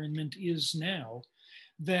environment is now,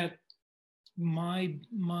 that my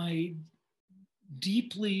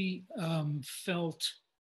deeply felt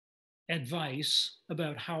advice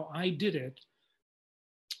about how I did it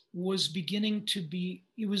was beginning to be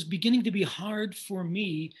hard for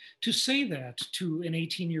me to say that to an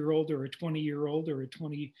 18-year-old or a 20-year-old or a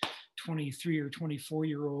 23 or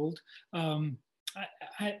 24-year-old.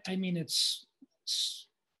 I mean, it's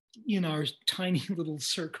in our tiny little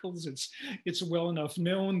circles, it's well enough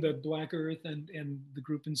known that Black Earth and the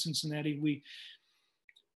group in Cincinnati,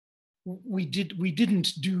 we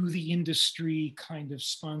didn't do the industry kind of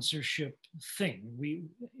sponsorship thing.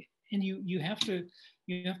 You have to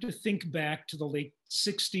think back to the late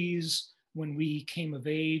 60s when we came of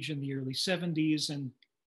age, in the early 70s, and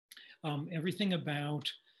everything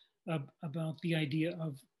about the idea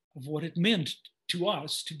of what it meant to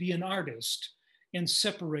us to be an artist, and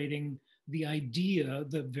separating the idea,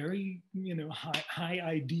 the very high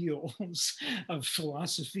ideals of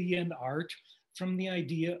philosophy and art, from the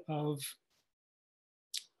idea of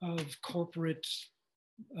corporate,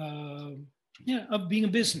 of being a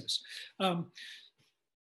business. I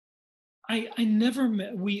never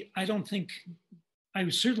met, I don't think, I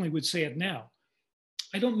certainly would say it now,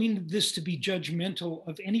 I don't mean this to be judgmental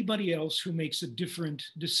of anybody else who makes a different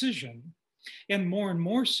decision. And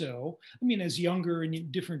more so, I mean, as younger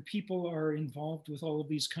and different people are involved with all of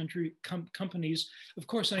these companies, of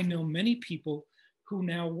course, I know many people who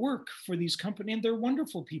now work for these companies, and they're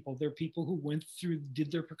wonderful people. They're people who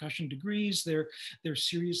did their percussion degrees. They're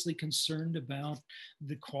seriously concerned about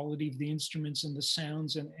the quality of the instruments and the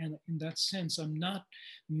sounds. And in that sense, I'm not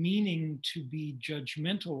meaning to be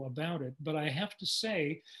judgmental about it, but I have to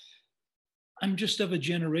say, I'm just of a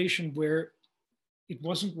generation where it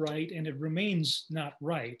wasn't right, and it remains not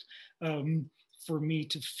right for me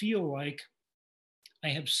to feel like I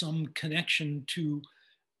have some connection to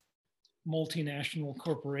multinational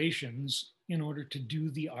corporations in order to do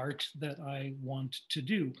the art that I want to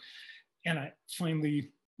do. And I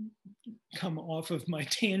finally come off of my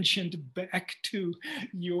tangent back to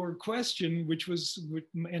your question,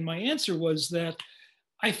 and my answer was that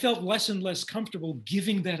I felt less and less comfortable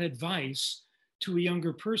giving that advice to a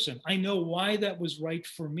younger person. I know why that was right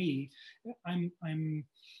for me. I'm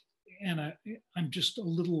just a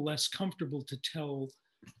little less comfortable to tell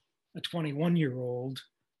a 21-year-old,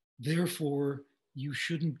 therefore you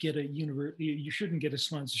shouldn't get a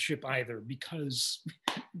sponsorship either, because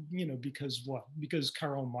what? Because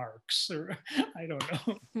Karl Marx, or I don't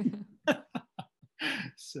know.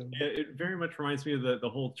 So it very much reminds me of the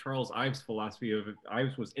whole Charles Ives philosophy of,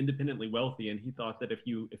 Ives was independently wealthy, and he thought that if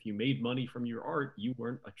you made money from your art, you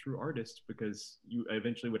weren't a true artist, because you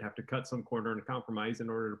eventually would have to cut some corner and compromise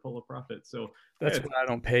in order to pull a profit. So that's why I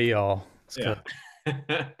don't pay y'all. Yeah.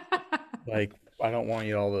 Like, I don't want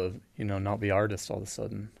you all to, not be artists all of a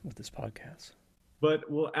sudden with this podcast. But,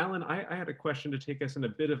 well, Alan, I had a question to take us in a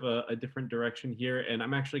bit of a different direction here. And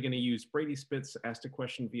I'm actually going to use Brady Spitz asked a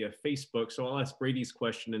question via Facebook. So I'll ask Brady's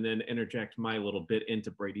question and then interject my little bit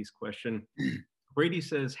into Brady's question. Brady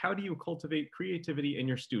says, how do you cultivate creativity in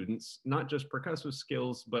your students, not just percussive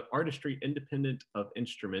skills, but artistry independent of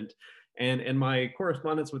instrument? And in my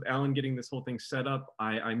correspondence with Alan getting this whole thing set up,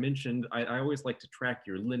 I mentioned I always like to track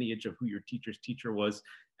your lineage of who your teacher's teacher was.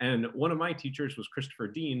 And one of my teachers was Christopher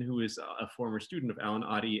Dean, who is a former student of Alan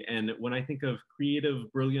Otte. And when I think of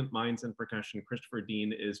creative, brilliant minds in percussion, Christopher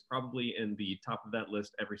Dean is probably in the top of that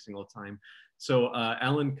list every single time. So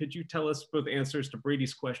Alan, could you tell us both answers to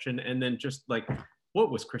Brady's question, and then just like, what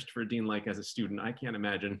was Christopher Dean like as a student? I can't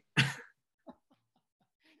imagine.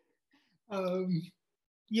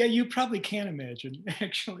 Yeah, you probably can imagine,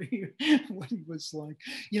 actually, what he was like.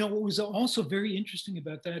 What was also very interesting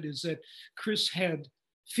about that is that Chris had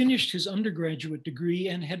finished his undergraduate degree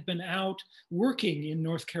and had been out working in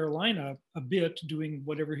North Carolina a bit, doing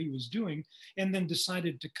whatever he was doing, and then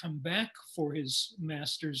decided to come back for his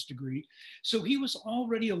master's degree. So he was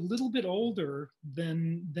already a little bit older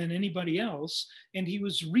than anybody else, and he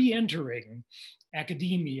was re-entering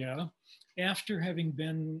academia after having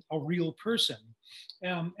been a real person.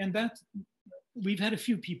 And that, we've had a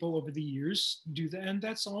few people over the years do that, and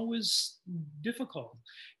that's always difficult.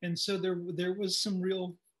 And so there was some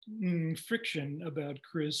real friction about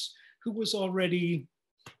Chris, who was already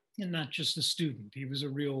not just a student; he was a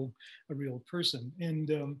real person. And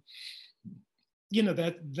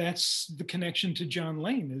that's the connection to John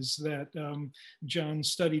Lane, is that John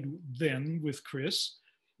studied then with Chris,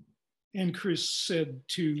 and Chris said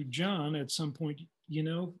to John at some point, you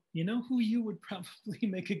know who you would probably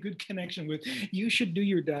make a good connection with? You should do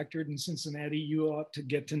your doctorate in Cincinnati. You ought to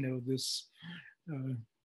get to know this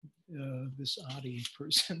this Otte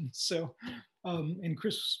person. So, and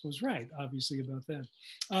Chris was right, obviously, about that.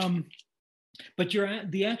 But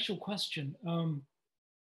the actual question, I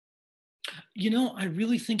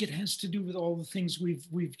really think it has to do with all the things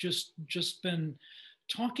we've just been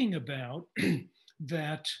talking about.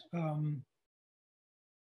 That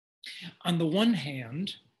on the one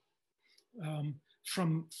hand,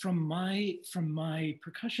 from my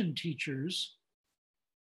percussion teachers,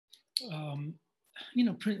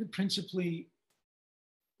 principally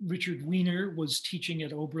Richard Wiener was teaching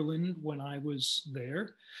at Oberlin when I was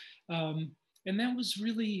there. And that was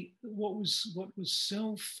really what was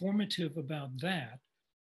so formative about that,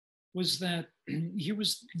 was that he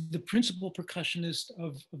was the principal percussionist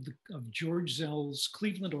of George Zell's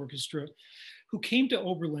Cleveland Orchestra, who came down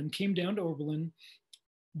to Oberlin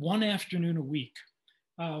one afternoon a week.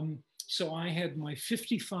 So I had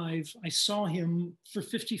I saw him for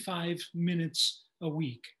 55 minutes a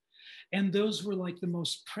week. And those were like the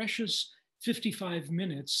most precious 55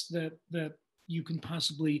 minutes that you can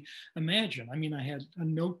possibly imagine. I mean, I had a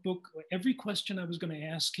notebook. Every question I was going to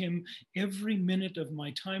ask him, every minute of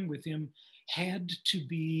my time with him had to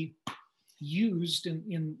be used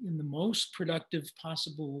in the most productive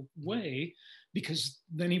possible way, because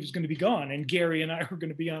then he was going to be gone and Gary and I were going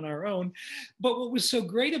to be on our own. But what was so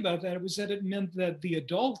great about that was that it meant that the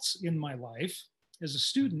adults in my life as a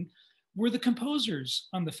student were the composers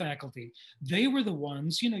on the faculty. They were the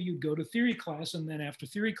ones, you'd go to theory class, and then after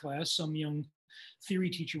theory class, some young theory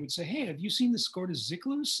teacher would say, "Hey, have you seen the score to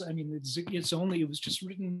Ziklus? I mean, it was just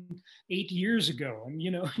written 8 years ago, and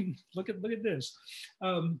look at this."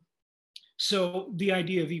 So the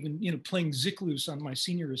idea of even playing Ziklus on my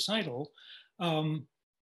senior recital,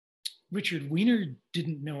 Richard Wiener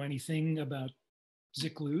didn't know anything about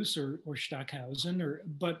Ziklus or Stockhausen,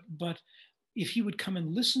 but if he would come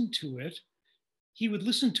and listen to it, he would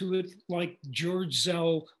listen to it like George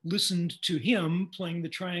Zell listened to him playing the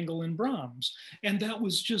triangle in Brahms. And that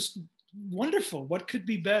was just wonderful. What could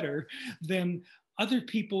be better than other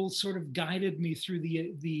people sort of guided me through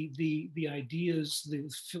the ideas,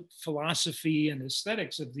 the philosophy and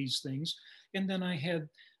aesthetics of these things. And then I had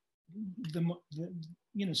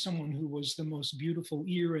someone who was the most beautiful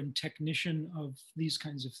ear and technician of these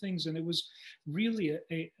kinds of things. And it was really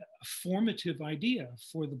a formative idea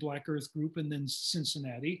for the Black Earth Group, and then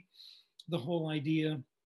Cincinnati, the whole idea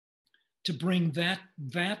to bring that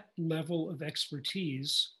level of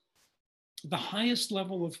expertise, the highest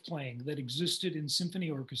level of playing that existed in symphony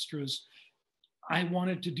orchestras. I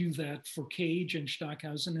wanted to do that for Cage and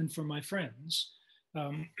Stockhausen and for my friends.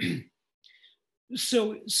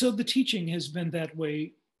 So the teaching has been that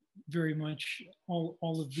way very much all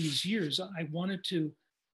of these years. I wanted to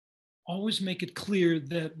always make it clear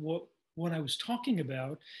that what I was talking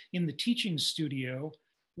about in the teaching studio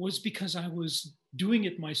was because I was doing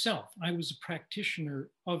it myself. I was a practitioner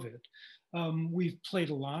of it. We've played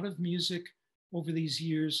a lot of music over these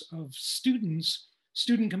years of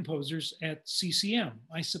student composers at CCM.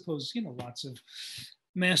 I suppose, lots of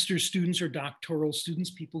master's students or doctoral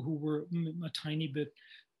students, people who were a tiny bit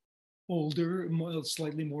older,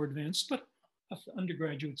 slightly more advanced, but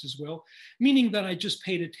undergraduates as well, meaning that I just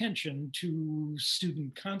paid attention to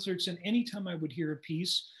student concerts, and anytime I would hear a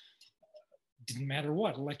piece, didn't matter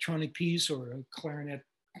what, electronic piece or a clarinet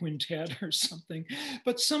quintet or something,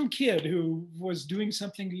 but some kid who was doing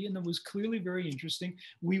something was clearly very interesting,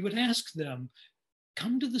 we would ask them,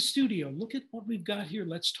 come to the studio, look at what we've got here,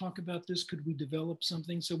 let's talk about this, could we develop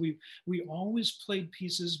something? So we always played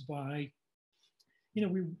pieces by,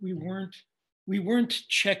 we weren't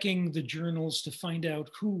checking the journals to find out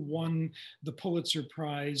who won the Pulitzer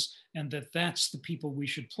Prize and that's the people we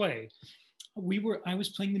should play. I was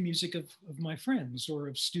playing the music of my friends or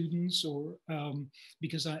of students, or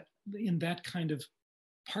because in that kind of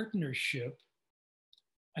partnership,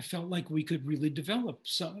 I felt like we could really develop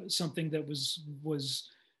something that was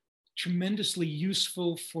tremendously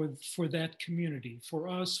useful for that community, for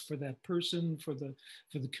us, for that person, for the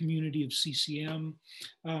community of CCM,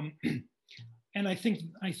 and I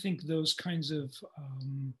think those kinds of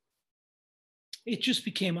it just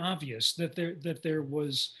became obvious that there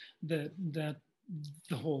was that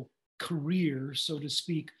the whole career, so to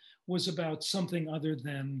speak, was about something other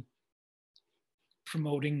than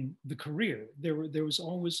promoting the career. There was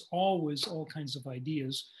always all kinds of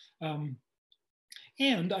ideas.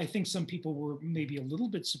 And I think some people were maybe a little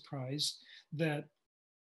bit surprised that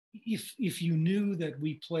if you knew that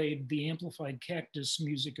we played the amplified Cactus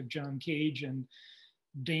music of John Cage and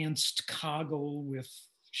danced Coggle with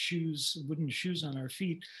wooden shoes on our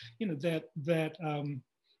feet,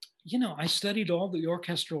 I studied all the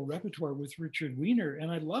orchestral repertoire with Richard Wiener, and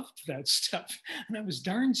I loved that stuff, and I was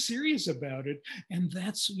darn serious about it. And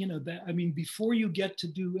that's, before you get to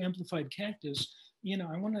do amplified Cactus,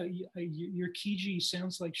 I want to, your Kiji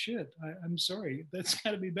sounds like shit. I'm sorry, that's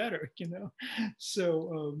got to be better,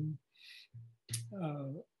 So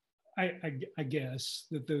I guess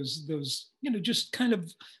that those, just kind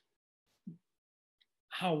of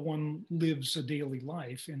how one lives a daily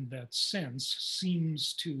life in that sense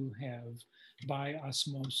seems to have, by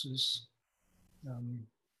osmosis,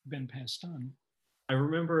 been passed on. I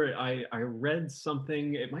remember I read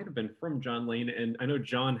something, it might have been from John Lane, and I know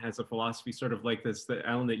John has a philosophy sort of like this, that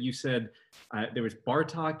Alan, that you said there was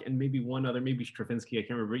Bartok and maybe one other, maybe Stravinsky, I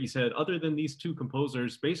can't remember. You said, other than these two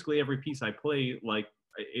composers, basically every piece I play like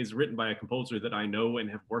is written by a composer that I know and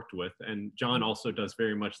have worked with. And John also does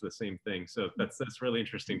very much the same thing. So that's really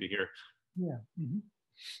interesting to hear. Yeah. Mm-hmm.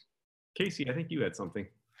 Casey, I think you had something.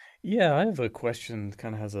 Yeah, I have a question,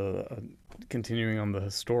 kind of has a continuing on the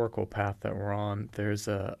historical path that we're on. There's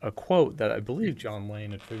a quote that I believe John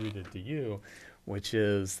Lane attributed to you, which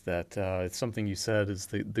is that it's something you said is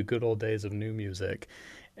the good old days of new music.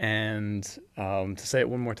 And to say it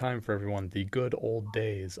one more time for everyone, the good old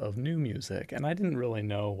days of new music. And I didn't really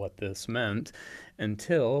know what this meant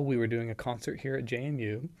until we were doing a concert here at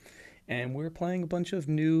JMU, and we're playing a bunch of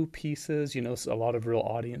new pieces, you know, a lot of real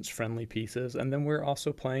audience friendly pieces, and then we're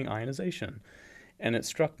also playing ionization. And it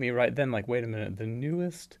struck me right then, like, wait a minute, the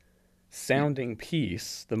newest sounding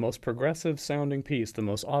piece, the most progressive sounding piece, the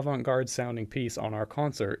most avant-garde sounding piece on our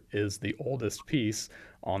concert is the oldest piece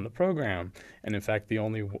on the program, and in fact the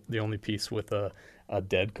only piece with a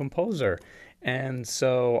dead composer. And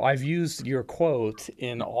so I've used your quote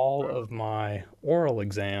in all of my oral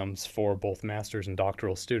exams for both master's and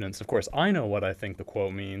doctoral students. Of course, I know what I think the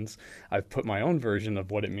quote means. I've put my own version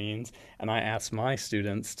of what it means, and I ask my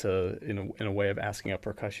students to, in a way of asking a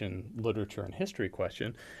percussion literature and history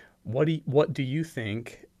question, what do you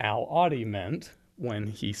think Al Otte meant when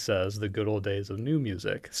he says the good old days of new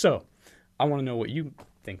music? So I want to know what you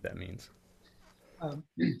think that means. Um,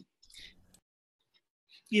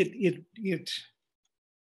 it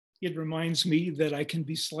reminds me that I can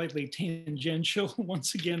be slightly tangential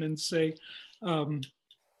once again and say,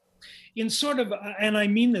 in sort of, and I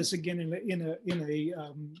mean this again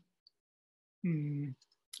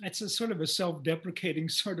it's a sort of a self-deprecating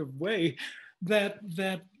sort of way, that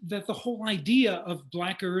the whole idea of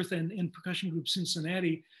Black Earth and percussion group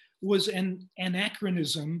Cincinnati was an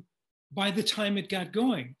anachronism by the time it got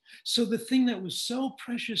going. So the thing that was so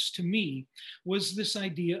precious to me was this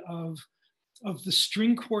idea of the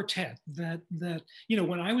string quartet that you know,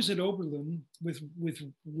 when I was at Oberlin with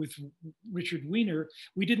Richard Wiener,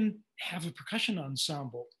 we didn't have a percussion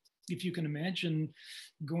ensemble. If you can imagine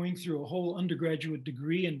going through a whole undergraduate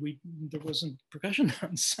degree and there wasn't percussion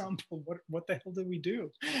ensemble, what the hell did we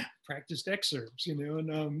do? Practiced excerpts, you know,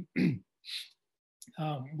 and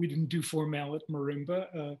we didn't do four mallet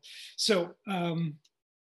marimba. So I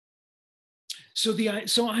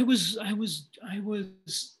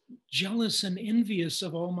was jealous and envious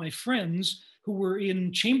of all my friends who were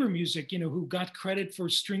in chamber music, you know, who got credit for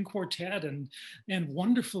string quartet and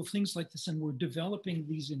wonderful things like this, and were developing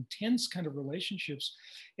these intense kind of relationships.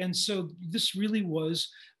 And so this really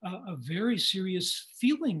was a very serious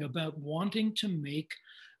feeling about wanting to make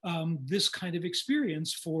this kind of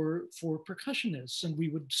experience for percussionists, and we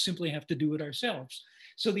would simply have to do it ourselves.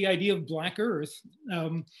 So the idea of Black Earth,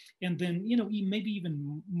 and then, you know, maybe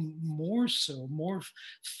even more so, more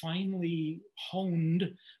finely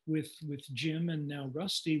honed with Jim and now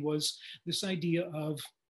Rusty, was this idea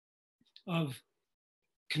of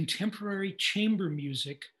contemporary chamber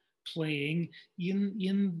music playing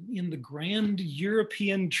in the grand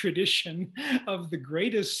European tradition of the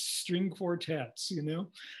greatest string quartets, you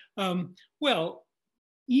know. Well,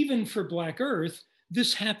 even for Black Earth,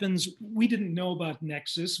 this happens. We didn't know about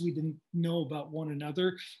Nexus. We didn't know about one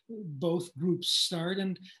another. Both groups start,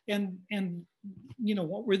 and you know,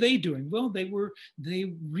 what were they doing? Well,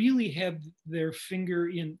 they really had their finger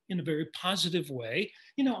in a very positive way,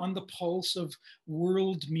 you know, on the pulse of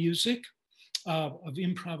world music, of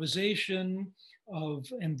improvisation,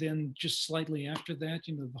 and then just slightly after that,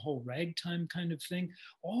 you know, the whole ragtime kind of thing.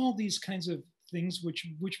 All these kinds of things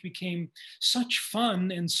which became such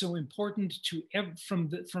fun and so important to from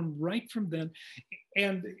then.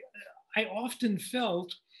 And I often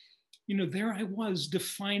felt, you know, there I was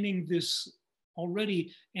defining this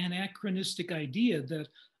already anachronistic idea that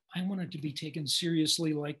I wanted to be taken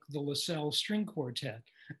seriously like the LaSalle String Quartet.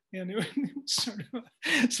 And it was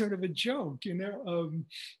sort of a joke, you know.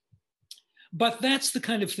 But that's the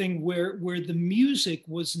kind of thing where the music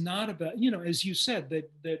was not about, you know, as you said,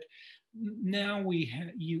 that now we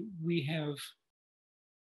have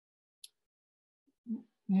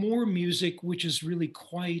more music, which is really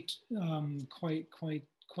quite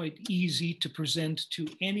easy to present to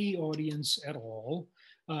any audience at all.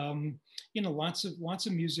 You know, lots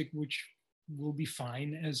of music which will be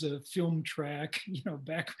fine as a film track, you know,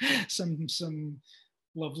 back some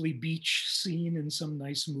lovely beach scene in some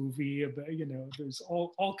nice movie about, there's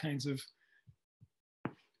all kinds of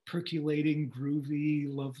percolating,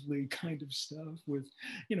 groovy, lovely kind of stuff with,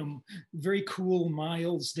 very cool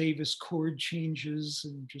Miles Davis chord changes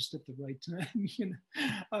and just at the right time,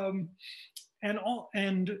 and all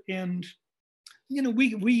and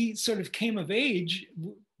we sort of came of age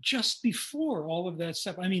just before all of that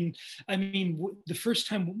stuff. The first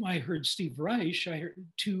time I heard Steve Reich, I heard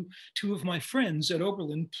two of my friends at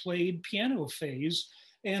Oberlin played piano phase,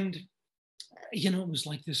 and it was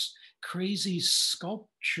like this crazy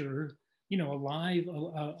sculpture,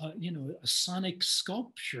 a sonic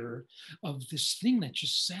sculpture of this thing that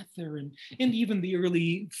just sat there, and even the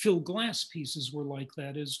early Phil Glass pieces were like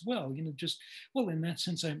that as well. In that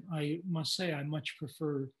sense, I must say I much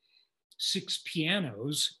prefer 6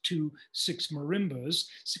 pianos to 6 marimbas.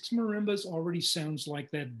 6 marimbas already sounds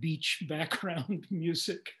like that beach background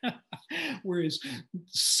music, whereas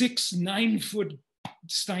 6 9-foot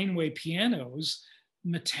Steinway pianos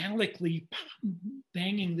metallically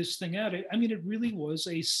banging this thing out. It really was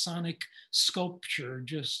a sonic sculpture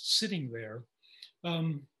just sitting there.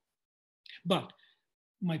 But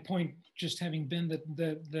my point just having been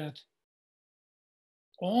that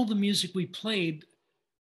all the music we played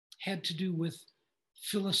had to do with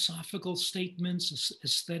philosophical statements,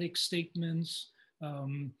 aesthetic statements,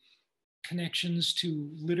 connections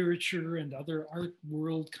to literature and other art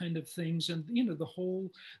world kind of things, and the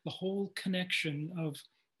whole connection of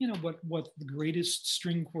what the greatest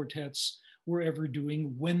string quartets were ever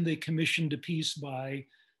doing when they commissioned a piece by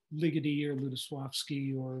Ligeti or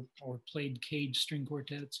Lutoslawski or played cage string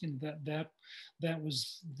quartets. That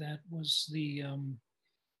was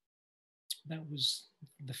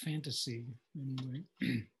the fantasy anyway.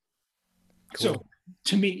 Cool. So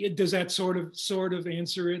to me, does that sort of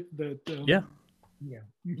answer it? That yeah.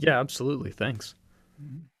 Yeah, absolutely. Thanks.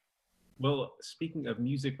 Mm-hmm. Well, speaking of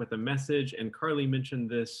music with a message, and Carly mentioned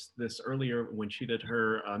this earlier when she did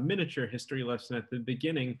her miniature history lesson at the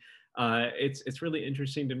beginning. It's really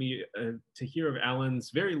interesting to me to hear of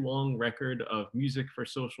Alan's very long record of music for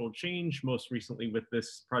social change, most recently with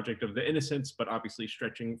this project of the Innocents, but obviously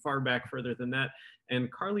stretching far back further than that. And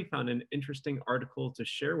Carly found an interesting article to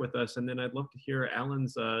share with us, and then I'd love to hear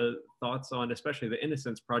Alan's thoughts on especially the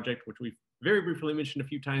Innocents project, which we've very briefly mentioned a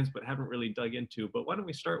few times, but haven't really dug into. But why don't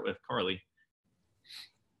we start with Carly?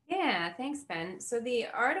 Yeah, thanks, Ben. So the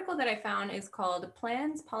article that I found is called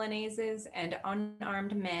Plans, Polonaises, and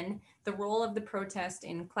Unarmed Men, The Role of the Protest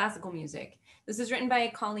in Classical Music. This is written by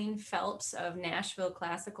Colleen Phelps of Nashville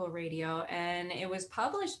Classical Radio, and it was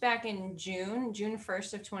published back in June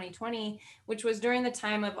 1st of 2020, which was during the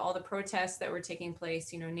time of all the protests that were taking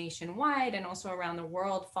place, nationwide and also around the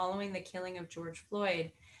world following the killing of George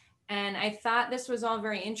Floyd. And I thought this was all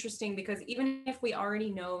very interesting because even if we already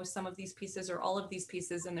know some of these pieces or all of these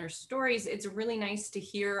pieces and their stories, it's really nice to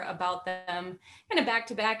hear about them kind of back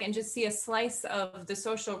to back and just see a slice of the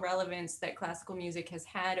social relevance that classical music has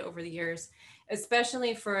had over the years,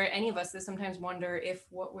 especially for any of us that sometimes wonder if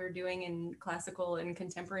what we're doing in classical and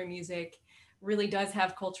contemporary music really does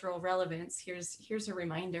have cultural relevance. Here's a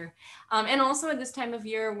reminder. And also at this time of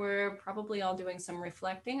year, we're probably all doing some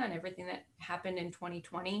reflecting on everything that happened in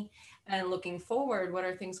 2020 and looking forward, what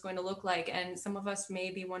are things going to look like? And some of us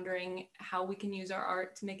may be wondering how we can use our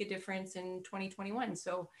art to make a difference in 2021.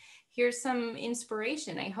 So here's some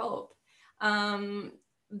inspiration, I hope.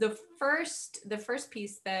 The first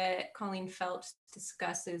piece that Colleen Phelps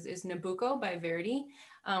discusses is Nabucco by Verdi,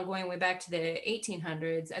 going way back to the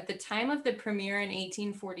 1800s. At the time of the premiere in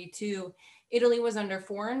 1842, Italy was under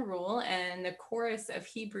foreign rule, and the chorus of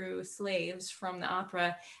Hebrew slaves from the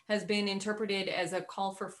opera has been interpreted as a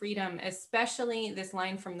call for freedom, especially this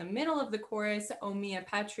line from the middle of the chorus, O mia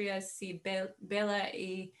patria si bella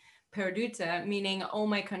e perduta, meaning, oh,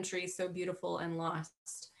 my country, so beautiful and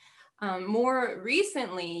lost. More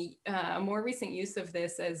recent use of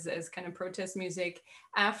this as kind of protest music,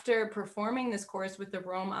 after performing this chorus with the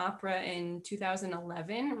Rome Opera in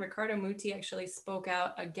 2011, Riccardo Muti actually spoke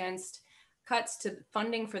out against cuts to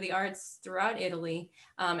funding for the arts throughout Italy.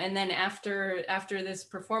 And then after this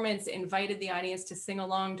performance, invited the audience to sing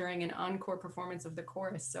along during an encore performance of the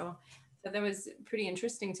chorus. So that was pretty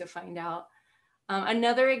interesting to find out.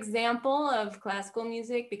 Another example of classical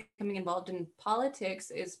music becoming involved in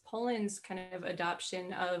politics is Poland's kind of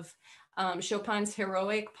adoption of Chopin's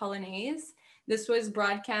heroic Polonaise. This was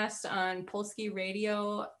broadcast on Polski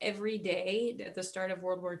radio every day at the start of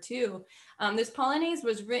World War II. This Polonaise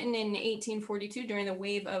was written in 1842 during the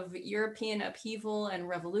wave of European upheaval and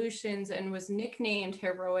revolutions, and was nicknamed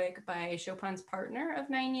Heroic by Chopin's partner of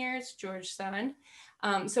 9 years, George Sand.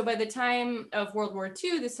 So by the time of World War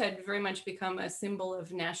II, this had very much become a symbol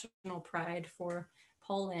of national pride for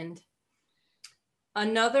Poland.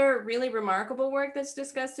 Another really remarkable work that's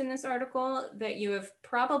discussed in this article that you have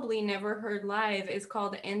probably never heard live is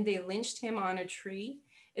called "And They Lynched Him on a Tree."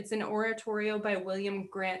 It's an oratorio by William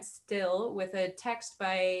Grant Still with a text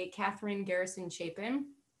by Catherine Garrison Chapin.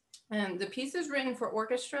 And the piece is written for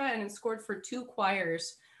orchestra and it's scored for 2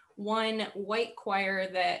 choirs. One white choir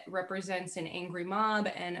that represents an angry mob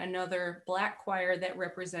and another black choir that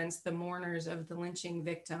represents the mourners of the lynching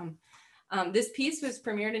victim. This piece was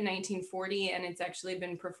premiered in 1940 and it's actually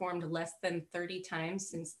been performed less than 30 times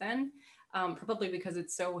since then, probably because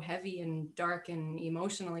it's so heavy and dark and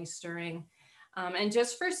emotionally stirring. And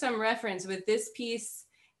just for some reference, with this piece,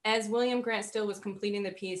 as William Grant Still was completing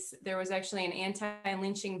the piece, there was actually an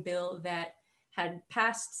anti-lynching bill that had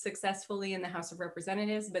passed successfully in the House of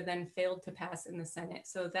Representatives, but then failed to pass in the Senate.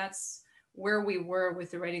 So that's where we were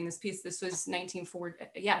with writing this piece. This was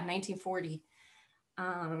 1940.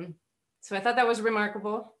 So I thought that was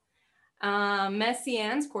remarkable.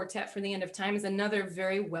 Messiaen's Quartet for the End of Time is another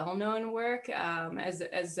very well-known work. We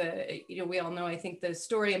all know, I think the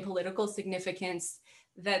story and political significance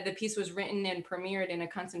that the piece was written and premiered in a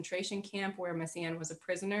concentration camp where Messiaen was a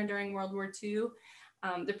prisoner during World War II.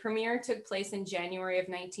 The premiere took place in January of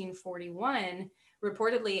 1941,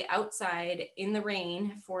 reportedly outside in the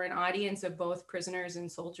rain for an audience of both prisoners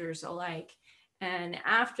and soldiers alike. And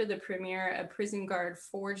after the premiere, a prison guard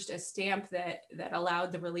forged a stamp that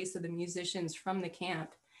allowed the release of the musicians from the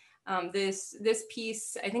camp. This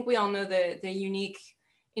piece, I think we all know the unique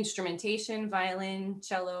instrumentation: violin,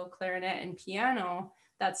 cello, clarinet, and piano.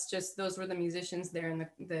 Those were the musicians there in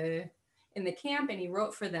the camp, and he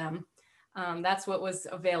wrote for them. That's what was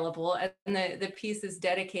available. And the piece is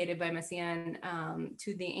dedicated by Messiaen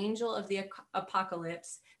to the angel of the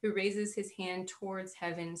apocalypse, who raises his hand towards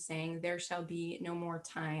heaven saying, "There shall be no more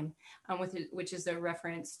time," which is a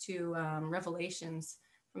reference to Revelations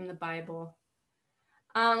from the Bible.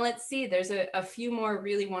 Let's see, there's a few more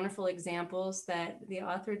really wonderful examples that the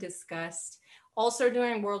author discussed. Also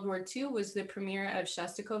during World War II was the premiere of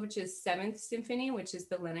Shostakovich's 7th Symphony, which is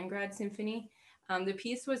the Leningrad Symphony. The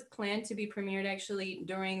piece was planned to be premiered actually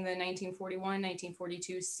during the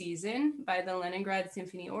 1941-1942 season by the Leningrad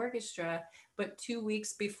Symphony Orchestra, but 2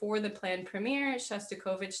 weeks before the planned premiere,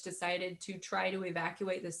 Shostakovich decided to try to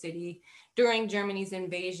evacuate the city during Germany's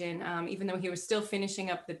invasion, even though he was still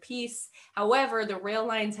finishing up the piece. However, the rail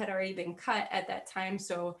lines had already been cut at that time,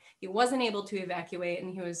 so he wasn't able to evacuate,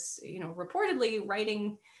 and he was, reportedly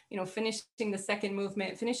writing, finishing the second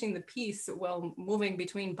movement, finishing the piece while moving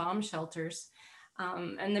between bomb shelters.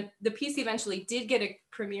 And the piece eventually did get a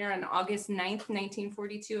premiere on August 9th,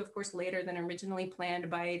 1942, of course, later than originally planned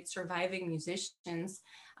by surviving musicians.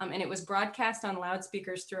 And it was broadcast on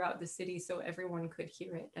loudspeakers throughout the city so everyone could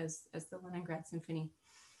hear it as the Leningrad Symphony.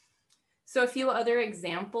 So a few other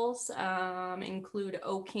examples include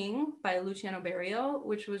O King by Luciano Berio,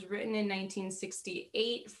 which was written in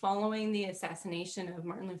 1968 following the assassination of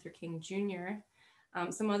Martin Luther King Jr.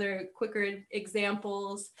 Some other quicker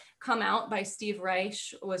examples: Come Out by Steve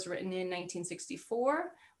Reich was written in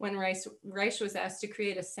 1964 when Reich was asked to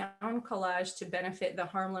create a sound collage to benefit the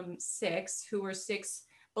Harlem Six, who were 6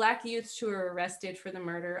 Black youths who were arrested for the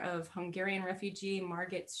murder of Hungarian refugee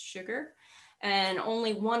Margit Sugar. And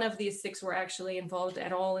only one of these 6 were actually involved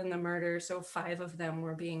at all in the murder. So 5 of them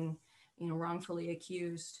were being, wrongfully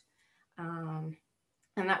accused. And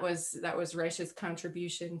that was Reich's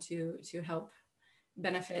contribution to help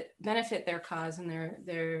benefit their cause and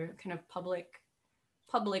their kind of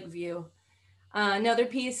public view. Another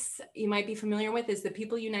piece you might be familiar with is The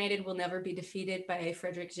People United Will Never Be Defeated by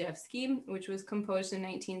Frederick Rzewski, which was composed in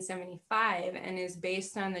 1975 and is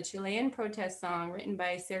based on the Chilean protest song written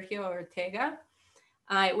by Sergio Ortega.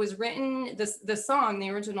 It was written, the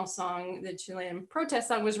original song, the Chilean protest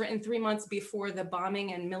song, was written 3 months before the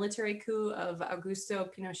bombing and military coup of Augusto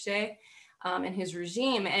Pinochet and his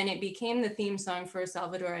regime, and it became the theme song for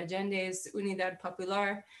Salvador Allende's Unidad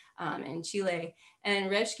Popular in Chile. And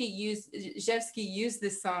Rzewski used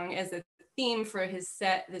this song as a theme for his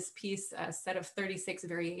this piece, a set of 36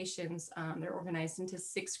 variations. They're organized into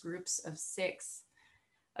 6 groups of 6.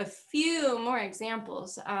 A few more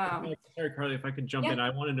examples. Sorry, Carly, if I could jump in, I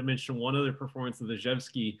wanted to mention one other performance of the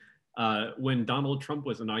Rzewski when Donald Trump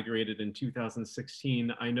was inaugurated in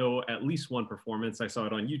 2016, I know at least one performance. I saw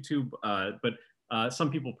it on YouTube, but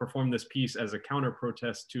some people performed this piece as a counter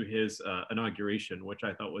protest to his inauguration, which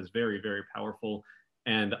I thought was very, very powerful.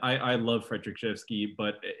 And I love Frederick Rzewski,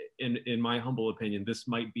 but in my humble opinion, this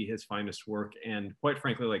might be his finest work, and quite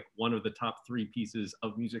frankly, like one of the top 3 pieces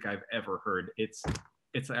of music I've ever heard. It's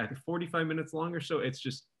I think 45 minutes long or so. It's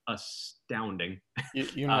just astounding.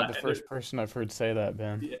 You're not the first person I've heard say that,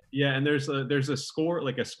 Ben. Yeah, and there's a score,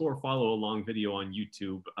 like a score follow along video on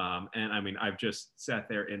YouTube, and I mean, I've just sat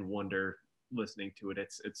there in wonder listening to it.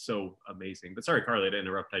 It's so amazing. But sorry, Carly, to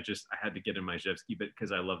interrupt. I had to get in my Rzewski bit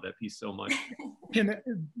because I love that piece so much.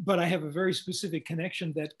 But I have a very specific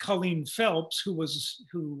connection that Colleen Phelps, who was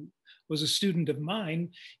a student of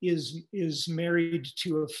mine, is married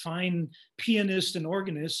to a fine pianist and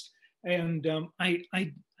organist. And I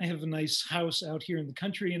have a nice house out here in the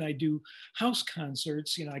country, and I do house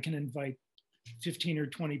concerts. You know, I can invite 15 or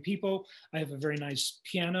 20 people. I have a very nice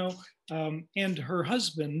piano, and her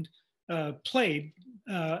husband played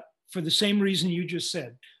for the same reason you just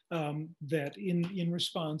said, that in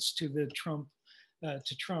response to the Trump,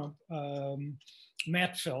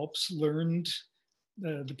 Matt Phelps learned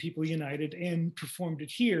the People United and performed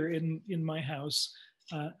it here in my house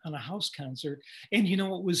on a house concert. And you know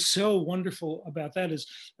what was so wonderful about that is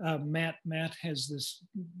Matt has this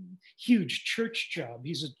huge church job.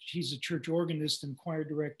 He's a church organist and choir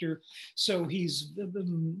director, so he's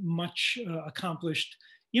much accomplished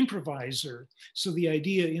improviser. So the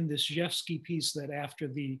idea in this Rzewski piece that after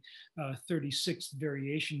the 36th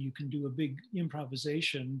variation, you can do a big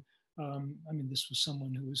improvisation. I mean, this was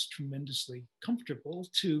someone who was tremendously comfortable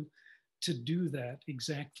to do that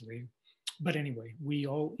exactly. But anyway, we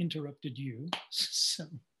all interrupted you. So.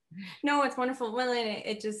 No, it's wonderful. Well,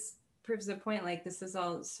 it just proves the point, like this is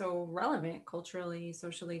all so relevant culturally,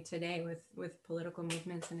 socially today with political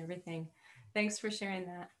movements and everything. Thanks for sharing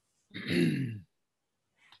that.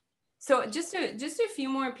 So just a few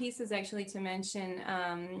more pieces actually to mention.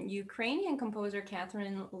 Ukrainian composer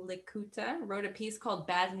Catherine Likuta wrote a piece called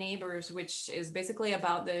Bad Neighbors, which is basically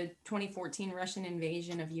about the 2014 Russian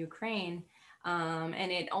invasion of Ukraine.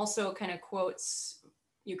 And it also kind of quotes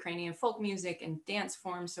Ukrainian folk music and dance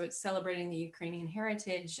forms. So it's celebrating the Ukrainian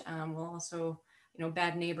heritage. While also, you know,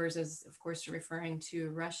 Bad Neighbors is of course referring to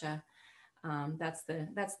Russia. That's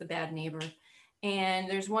the bad neighbor. And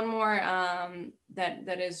there's one more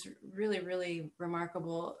that is really, really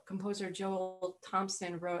remarkable. Composer Joel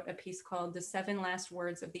Thompson wrote a piece called The 7 Last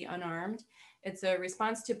Words of the Unarmed. It's a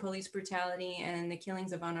response to police brutality and the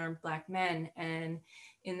killings of unarmed Black men. And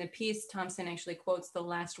in the piece, Thompson actually quotes the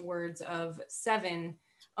last words of 7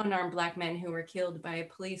 unarmed Black men who were killed by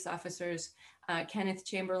police officers, Kenneth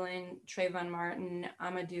Chamberlain, Trayvon Martin,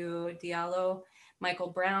 Amadou Diallo, Michael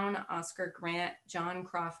Brown, Oscar Grant, John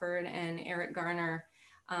Crawford, and Eric Garner.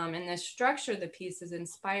 And the structure of the piece is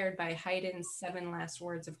inspired by Haydn's 7 Last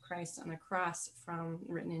Words of Christ on the Cross,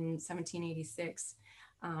 written in 1786.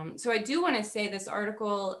 So I do want to say this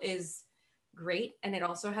article is great, and it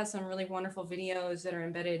also has some really wonderful videos that are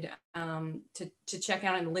embedded to check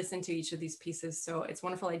out and listen to each of these pieces. So it's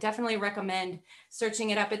wonderful. I definitely recommend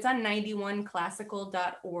searching it up. It's on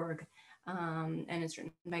 91classical.org. And it's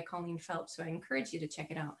written by Colleen Phelps, so I encourage you to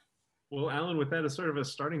check it out. Well, Alan, with that as sort of a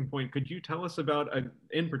starting point, could you tell us about,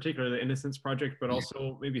 in particular, the Innocence Project, but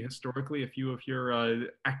also maybe historically a few of your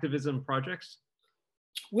activism projects?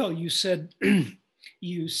 Well, you said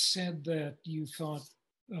you said that you thought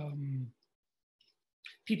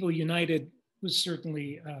People United was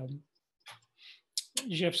certainly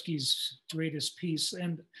Rzewski's greatest piece,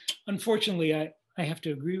 and unfortunately, I have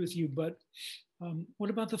to agree with you, but what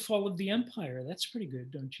about The Fall of the Empire? That's pretty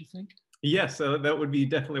good, don't you think? Yes, that would be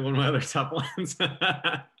definitely one of my other top ones.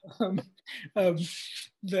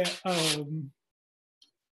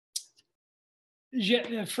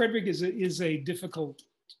 Frederick is a difficult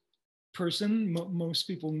person. Most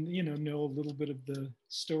people, you know a little bit of the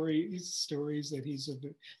stories that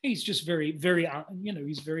he's just very, very,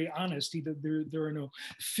 he's very honest. There are no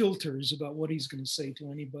filters about what he's going to say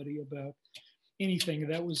to anybody about anything.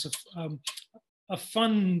 That was a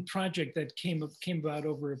fun project that came about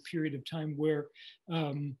over a period of time where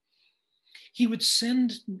he would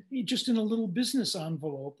send just in a little business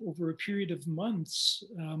envelope over a period of months.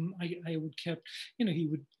 I would he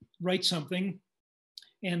would write something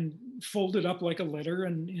and fold it up like a letter,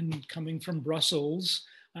 and coming from Brussels,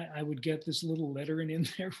 I would get this little letter, and in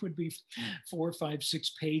there would be 4, 5, 6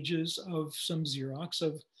 pages of some Xerox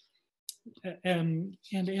of. And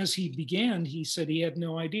as he began, he said he had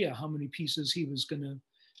no idea how many pieces he was going to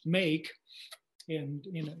make. and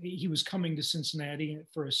he was coming to Cincinnati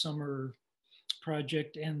for a summer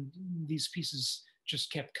project, and these pieces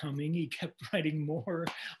just kept coming. He kept writing more.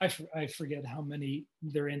 I forget how many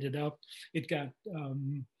there ended up. It got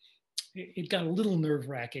it got a little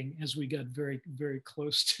nerve-wracking as we got very, very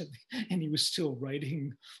close to, and he was still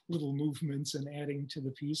writing little movements and adding to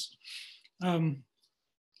the piece.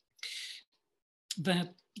 That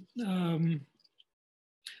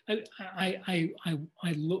I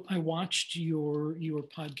watched your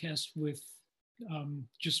podcast with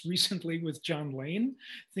just recently with John Lane,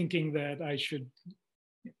 thinking that I should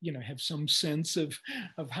have some sense of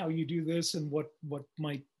how you do this and what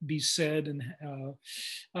might be said. And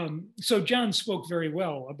so John spoke very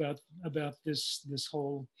well about this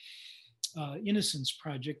whole Innocence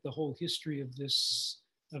Project, the whole history of this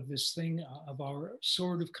thing, of our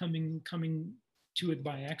sort of coming to it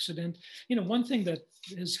by accident. One thing that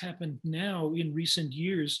has happened now in recent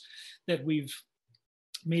years that we've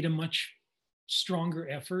made a much stronger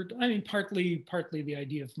effort. I mean, partly the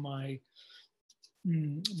idea of my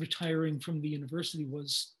retiring from the university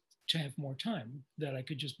was to have more time, that I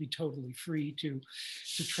could just be totally free to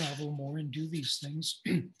travel more and do these things.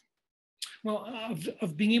 Well,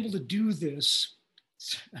 of being able to do this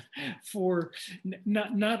for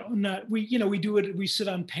not we do it. We sit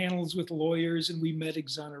on panels with lawyers, and we met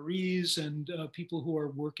exonerees and people who are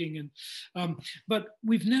working, and but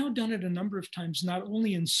we've now done it a number of times, not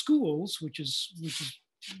only in schools, which is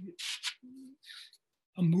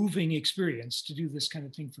a moving experience to do this kind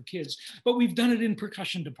of thing for kids, but we've done it in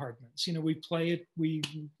percussion departments. We play it, we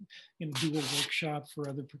do a workshop for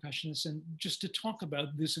other percussionists, and just to talk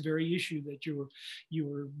about this very issue that you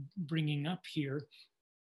were bringing up here.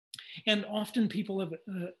 And often people have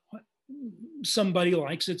somebody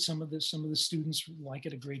likes it. Some of the students like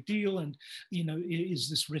it a great deal. And is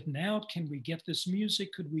this written out? Can we get this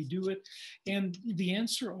music? Could we do it? And the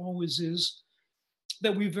answer always is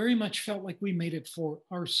that we very much felt like we made it for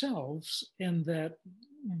ourselves, and that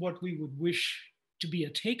what we would wish to be a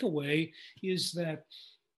takeaway is that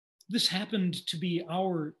this happened to be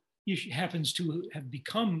our issue, happens to have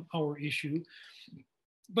become our issue.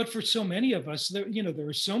 But for so many of us, there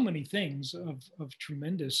are so many things of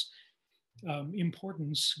tremendous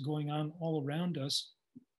importance going on all around us,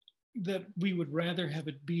 that we would rather have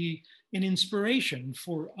it be an inspiration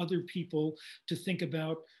for other people to think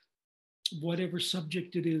about whatever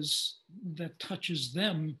subject it is that touches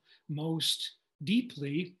them most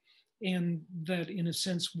deeply, and that in a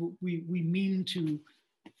sense we mean to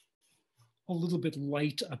a little bit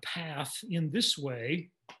light a path in this way,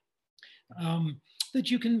 that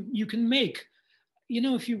you can make.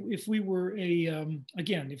 If we were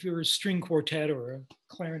if you're a string quartet or a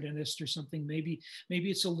clarinetist or something, maybe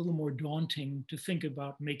it's a little more daunting to think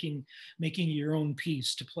about making your own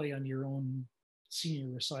piece to play on your own senior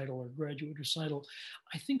recital or graduate recital.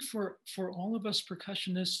 I think for all of us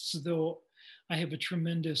percussionists, though, I have a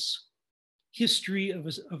tremendous history of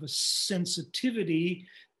a sensitivity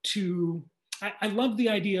to, I love the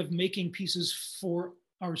idea of making pieces for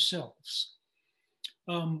ourselves.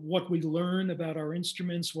 What we learn about our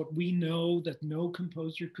instruments, what we know that no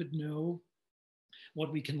composer could know,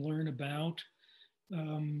 what we can learn about.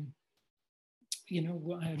 I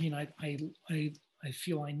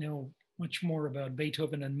feel I know much more about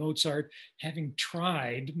Beethoven and Mozart, having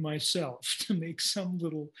tried myself to make some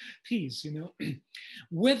little piece,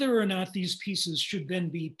 Whether or not these pieces should then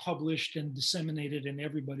be published and disseminated and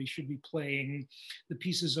everybody should be playing the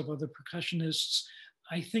pieces of other percussionists,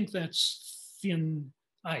 I think that's thin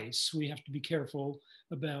ice. We have to be careful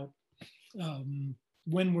about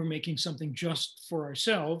when we're making something just for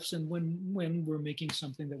ourselves, and when we're making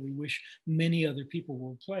something that we wish many other people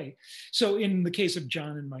will play. So in the case of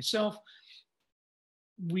John and myself,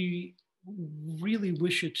 we really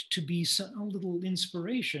wish it to be a little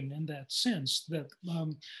inspiration in that sense, that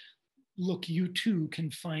look, you too can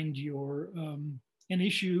find your an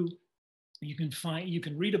issue. You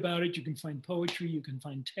can read about it. You can find poetry. You can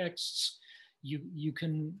find texts. You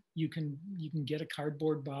can get a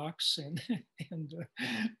cardboard box and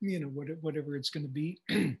whatever it's going to be.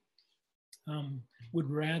 Would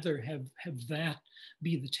rather have that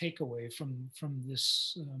be the takeaway from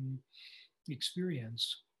this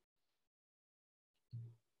experience.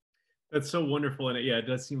 That's so wonderful, and it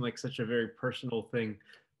does seem like such a very personal thing.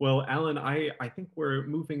 Well, Alan, I think we're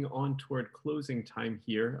moving on toward closing time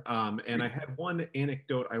here. And I had one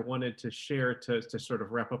anecdote I wanted to share to sort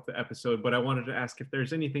of wrap up the episode, but I wanted to ask if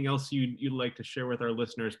there's anything else you'd like to share with our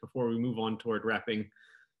listeners before we move on toward wrapping.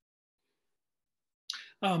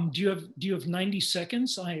 Do you have 90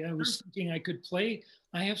 seconds? I was thinking I could play.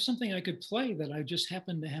 I have something I could play that I just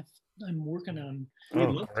happen to have I'm working on.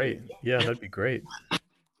 Oh, great. Yeah, that'd be great.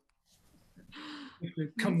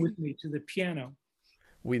 Come with me to the piano.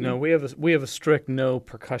 We know we have a strict no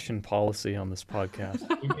percussion policy on this podcast.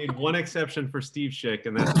 We made one exception for Steve Schick,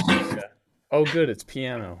 and that's Yeah. Oh, good. It's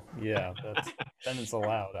piano. Yeah, then it's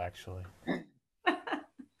allowed actually.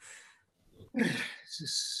 It's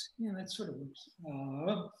just, yeah, that sort of works.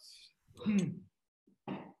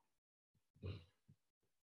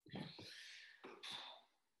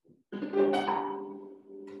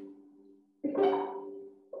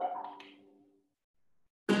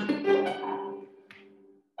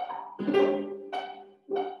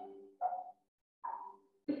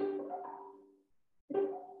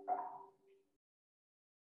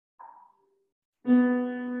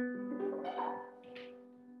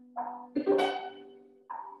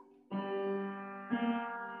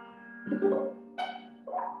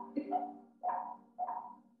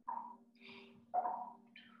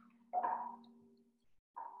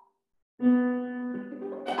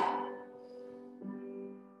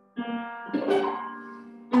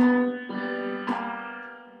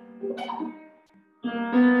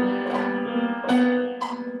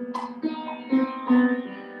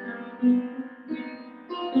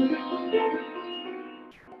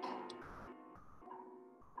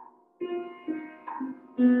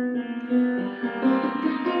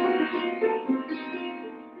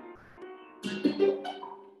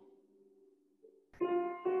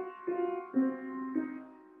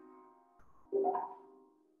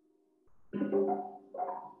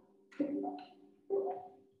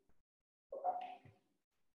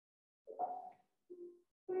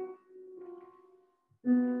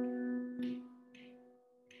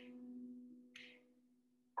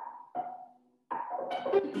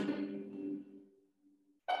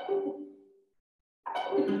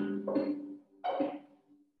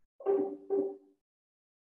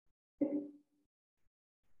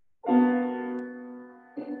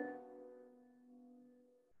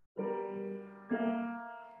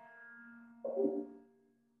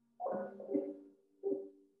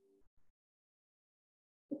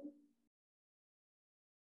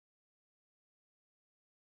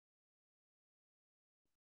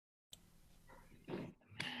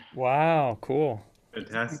 Wow, cool.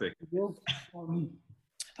 fantastic.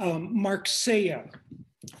 Mark Saya,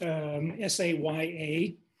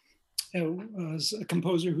 Saya, was a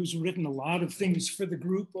composer who's written a lot of things for the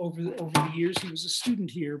group over the years. He was a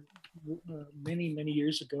student here many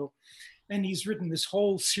years ago, and he's written this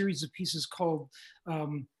whole series of pieces called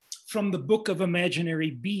From the Book of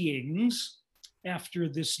Imaginary Beings, after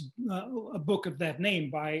this a book of that name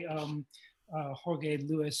by Jorge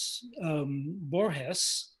Luis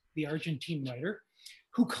Borges, the Argentine writer,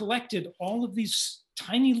 who collected all of these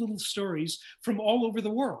tiny little stories from all over the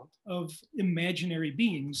world of imaginary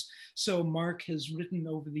beings. So Mark has written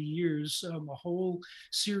over the years a whole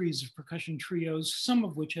series of percussion trios, some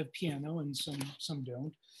of which have piano and some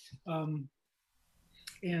don't.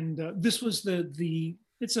 This was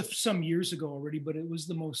it's some years ago already, but it was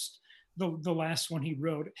the last one he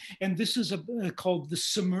wrote. And this is called The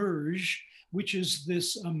Submerge, which is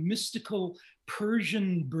this mystical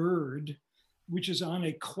Persian bird, which is on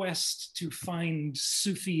a quest to find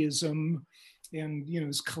Sufism, and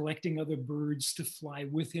is collecting other birds to fly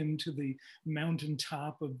with him to the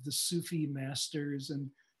mountaintop of the Sufi masters.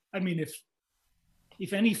 And I mean,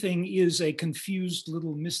 if anything is a confused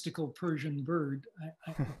little mystical Persian bird,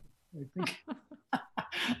 I think I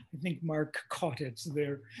think Mark caught it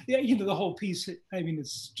there. Yeah, the whole piece. I mean,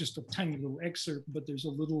 it's just a tiny little excerpt, but there's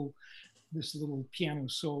this little piano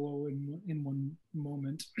solo in one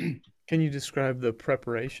moment. Can you describe the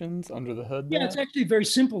preparations under the hood? Yeah, it's actually very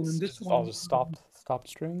simple in this one. All just stopped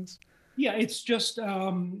strings. Yeah, it's just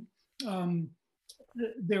there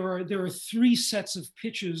are three sets of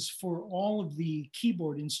pitches for all of the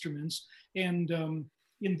keyboard instruments, and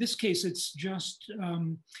in this case, it's just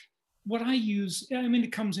what I use. I mean,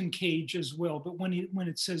 it comes in Cage as well, but when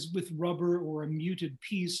it says with rubber or a muted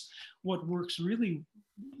piece,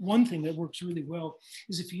 one thing that works really well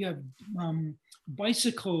is if you have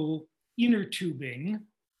bicycle inner tubing.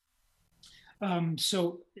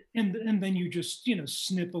 So and then you just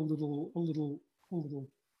snip a little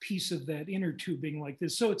piece of that inner tubing like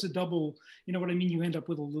this. So it's a double. You know what I mean? You end up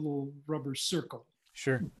with a little rubber circle.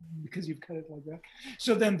 Sure. Because you've cut it like that.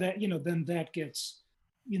 So then that gets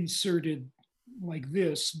inserted like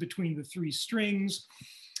this between the three strings,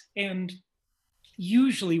 and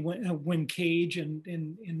usually when Cage and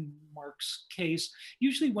in Mark's case,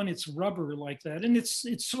 usually when it's rubber like that, and it's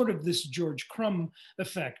sort of this George Crumb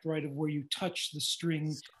effect, right, of where you touch the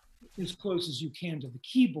string as close as you can to the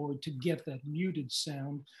keyboard to get that muted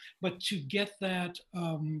sound. But to get that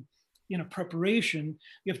in a preparation,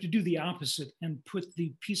 you have to do the opposite and put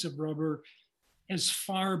the piece of rubber as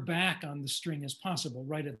far back on the string as possible,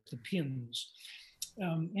 right at the pins.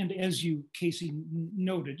 And as you, Casey,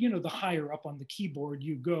 noted, the higher up on the keyboard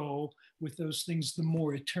you go with those things, the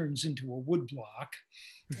more it turns into a wood block.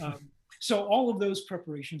 So all of those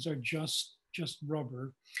preparations are just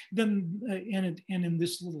rubber. Then, and in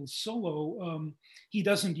this little solo, he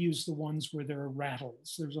doesn't use the ones where there are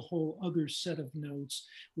rattles. There's a whole other set of notes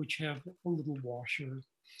which have a little washer,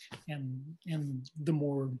 and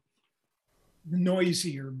the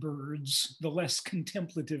noisier birds, the less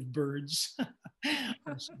contemplative birds.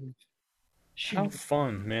 How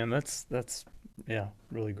fun, man. That's yeah,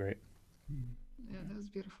 really great. Yeah, that was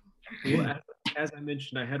beautiful. Well, as I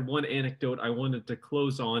mentioned, I had one anecdote I wanted to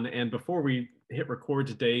close on. And before we hit record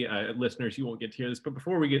today, listeners, you won't get to hear this, but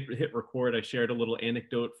before we hit record, I shared a little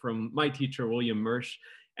anecdote from my teacher, William Mersch.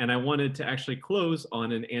 And I wanted to actually close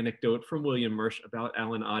on an anecdote from William Mersch about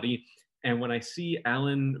Alan Otte. And when I see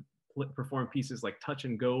Alan perform pieces like Touch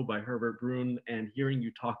and Go by Herbert Brun, and hearing you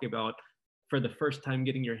talk about for the first time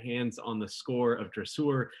getting your hands on the score of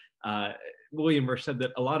Dressur, William Mersch said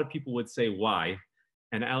that a lot of people would say why,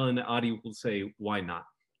 and Alan Otte will say why not,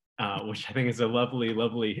 which I think is a lovely,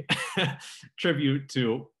 lovely tribute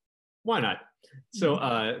to why not.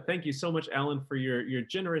 So thank you so much, Alan, for your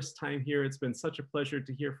generous time here. It's been such a pleasure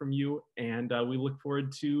to hear from you, and we look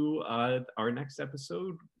forward to our next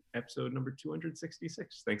episode number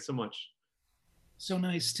 266. Thanks so much. So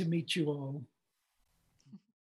nice to meet you all.